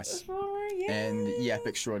internship boss. And Yep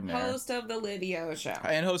Extraordinaire. Host of the Libby O Show.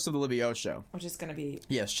 And host of the Libby O Show. Which is going to be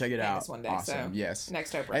yes, check it out. one day. Awesome. So yes.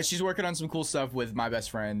 Next Oprah. And she's working on some cool stuff with my best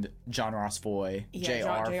friend, John Ross Foy. Yeah,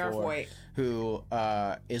 J.R. Foy. Who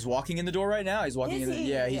is walking in the door right now. He's walking in.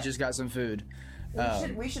 Yeah, he just got some food.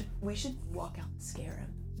 We should walk out and scare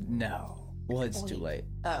him. No. Well, it's too late.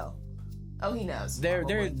 Oh, he knows.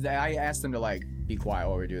 I asked them to like be quiet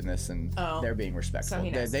while we're doing this, and they're being respectful. So he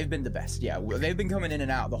knows. They've been the best. Yeah, they've been coming in and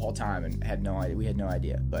out the whole time, and had no idea. We had no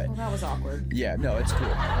idea, but well, that was awkward. yeah, no, it's cool.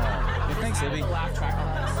 Thanks, Libby. The laugh track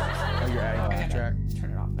on this. Oh, you're adding a laugh track.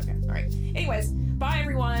 Turn it off. Okay. All right. Anyways, bye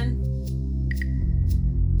everyone.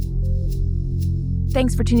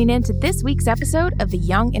 Thanks for tuning in to this week's episode of the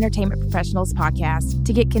Young Entertainment Professionals podcast.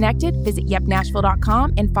 To get connected, visit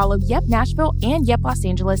yepnashville.com and follow Yep Nashville and Yep Los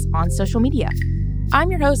Angeles on social media. I'm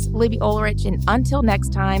your host, Libby Ulrich, and until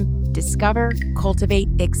next time, discover, cultivate,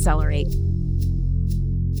 accelerate.